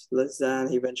 Less than,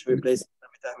 he eventually replaced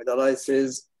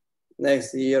dialysis.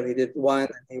 Next year he did one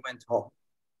and he went home.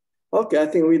 Okay, I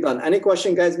think we're done. Any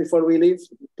question, guys, before we leave?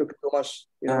 Took too much,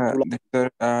 too long.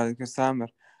 Dr. Samer,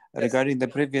 regarding the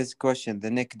previous question,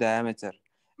 the neck diameter,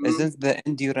 isn't the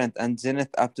endurance and zenith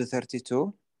up to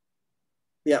 32?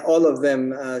 Yeah, all of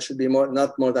them should be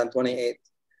not more than 28.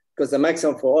 Because the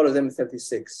maximum for all of them is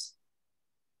 36.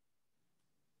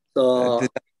 So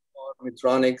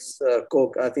Medtronics,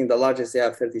 Coke, I think the largest they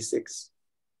have 36.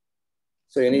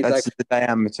 So you need That's the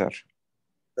diameter.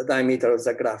 The diameter of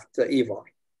the graft, the EVAR.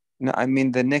 No, I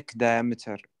mean the neck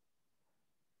diameter.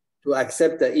 To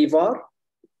accept the EVAR?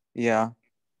 Yeah.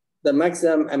 The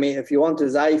maximum, I mean, if you want to,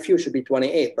 the IFU should be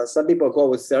 28, but some people go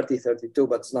with 30, 32,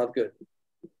 but it's not good.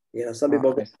 You know, some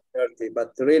people go with 30,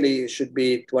 but really it should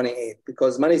be 28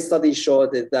 because many studies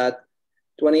showed that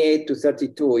 28 to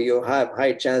 32, you have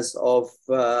high chance of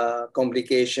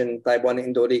complication, type 1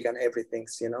 endoleak and everything,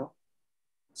 you know.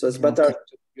 So it's better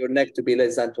your neck to be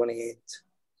less than 28.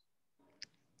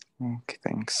 Okay,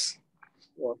 thanks.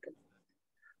 Okay.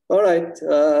 All right.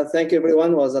 Thank you,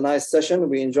 everyone. It was a nice session.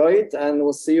 We enjoyed it, and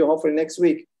we'll see you hopefully next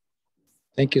week.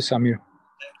 Thank you, Samer.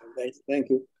 Thank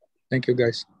you. Thank you,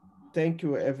 guys. Thank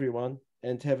you, everyone,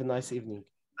 and have a nice evening.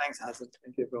 Thanks, Hassan.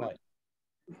 Thank you, everyone. Bye.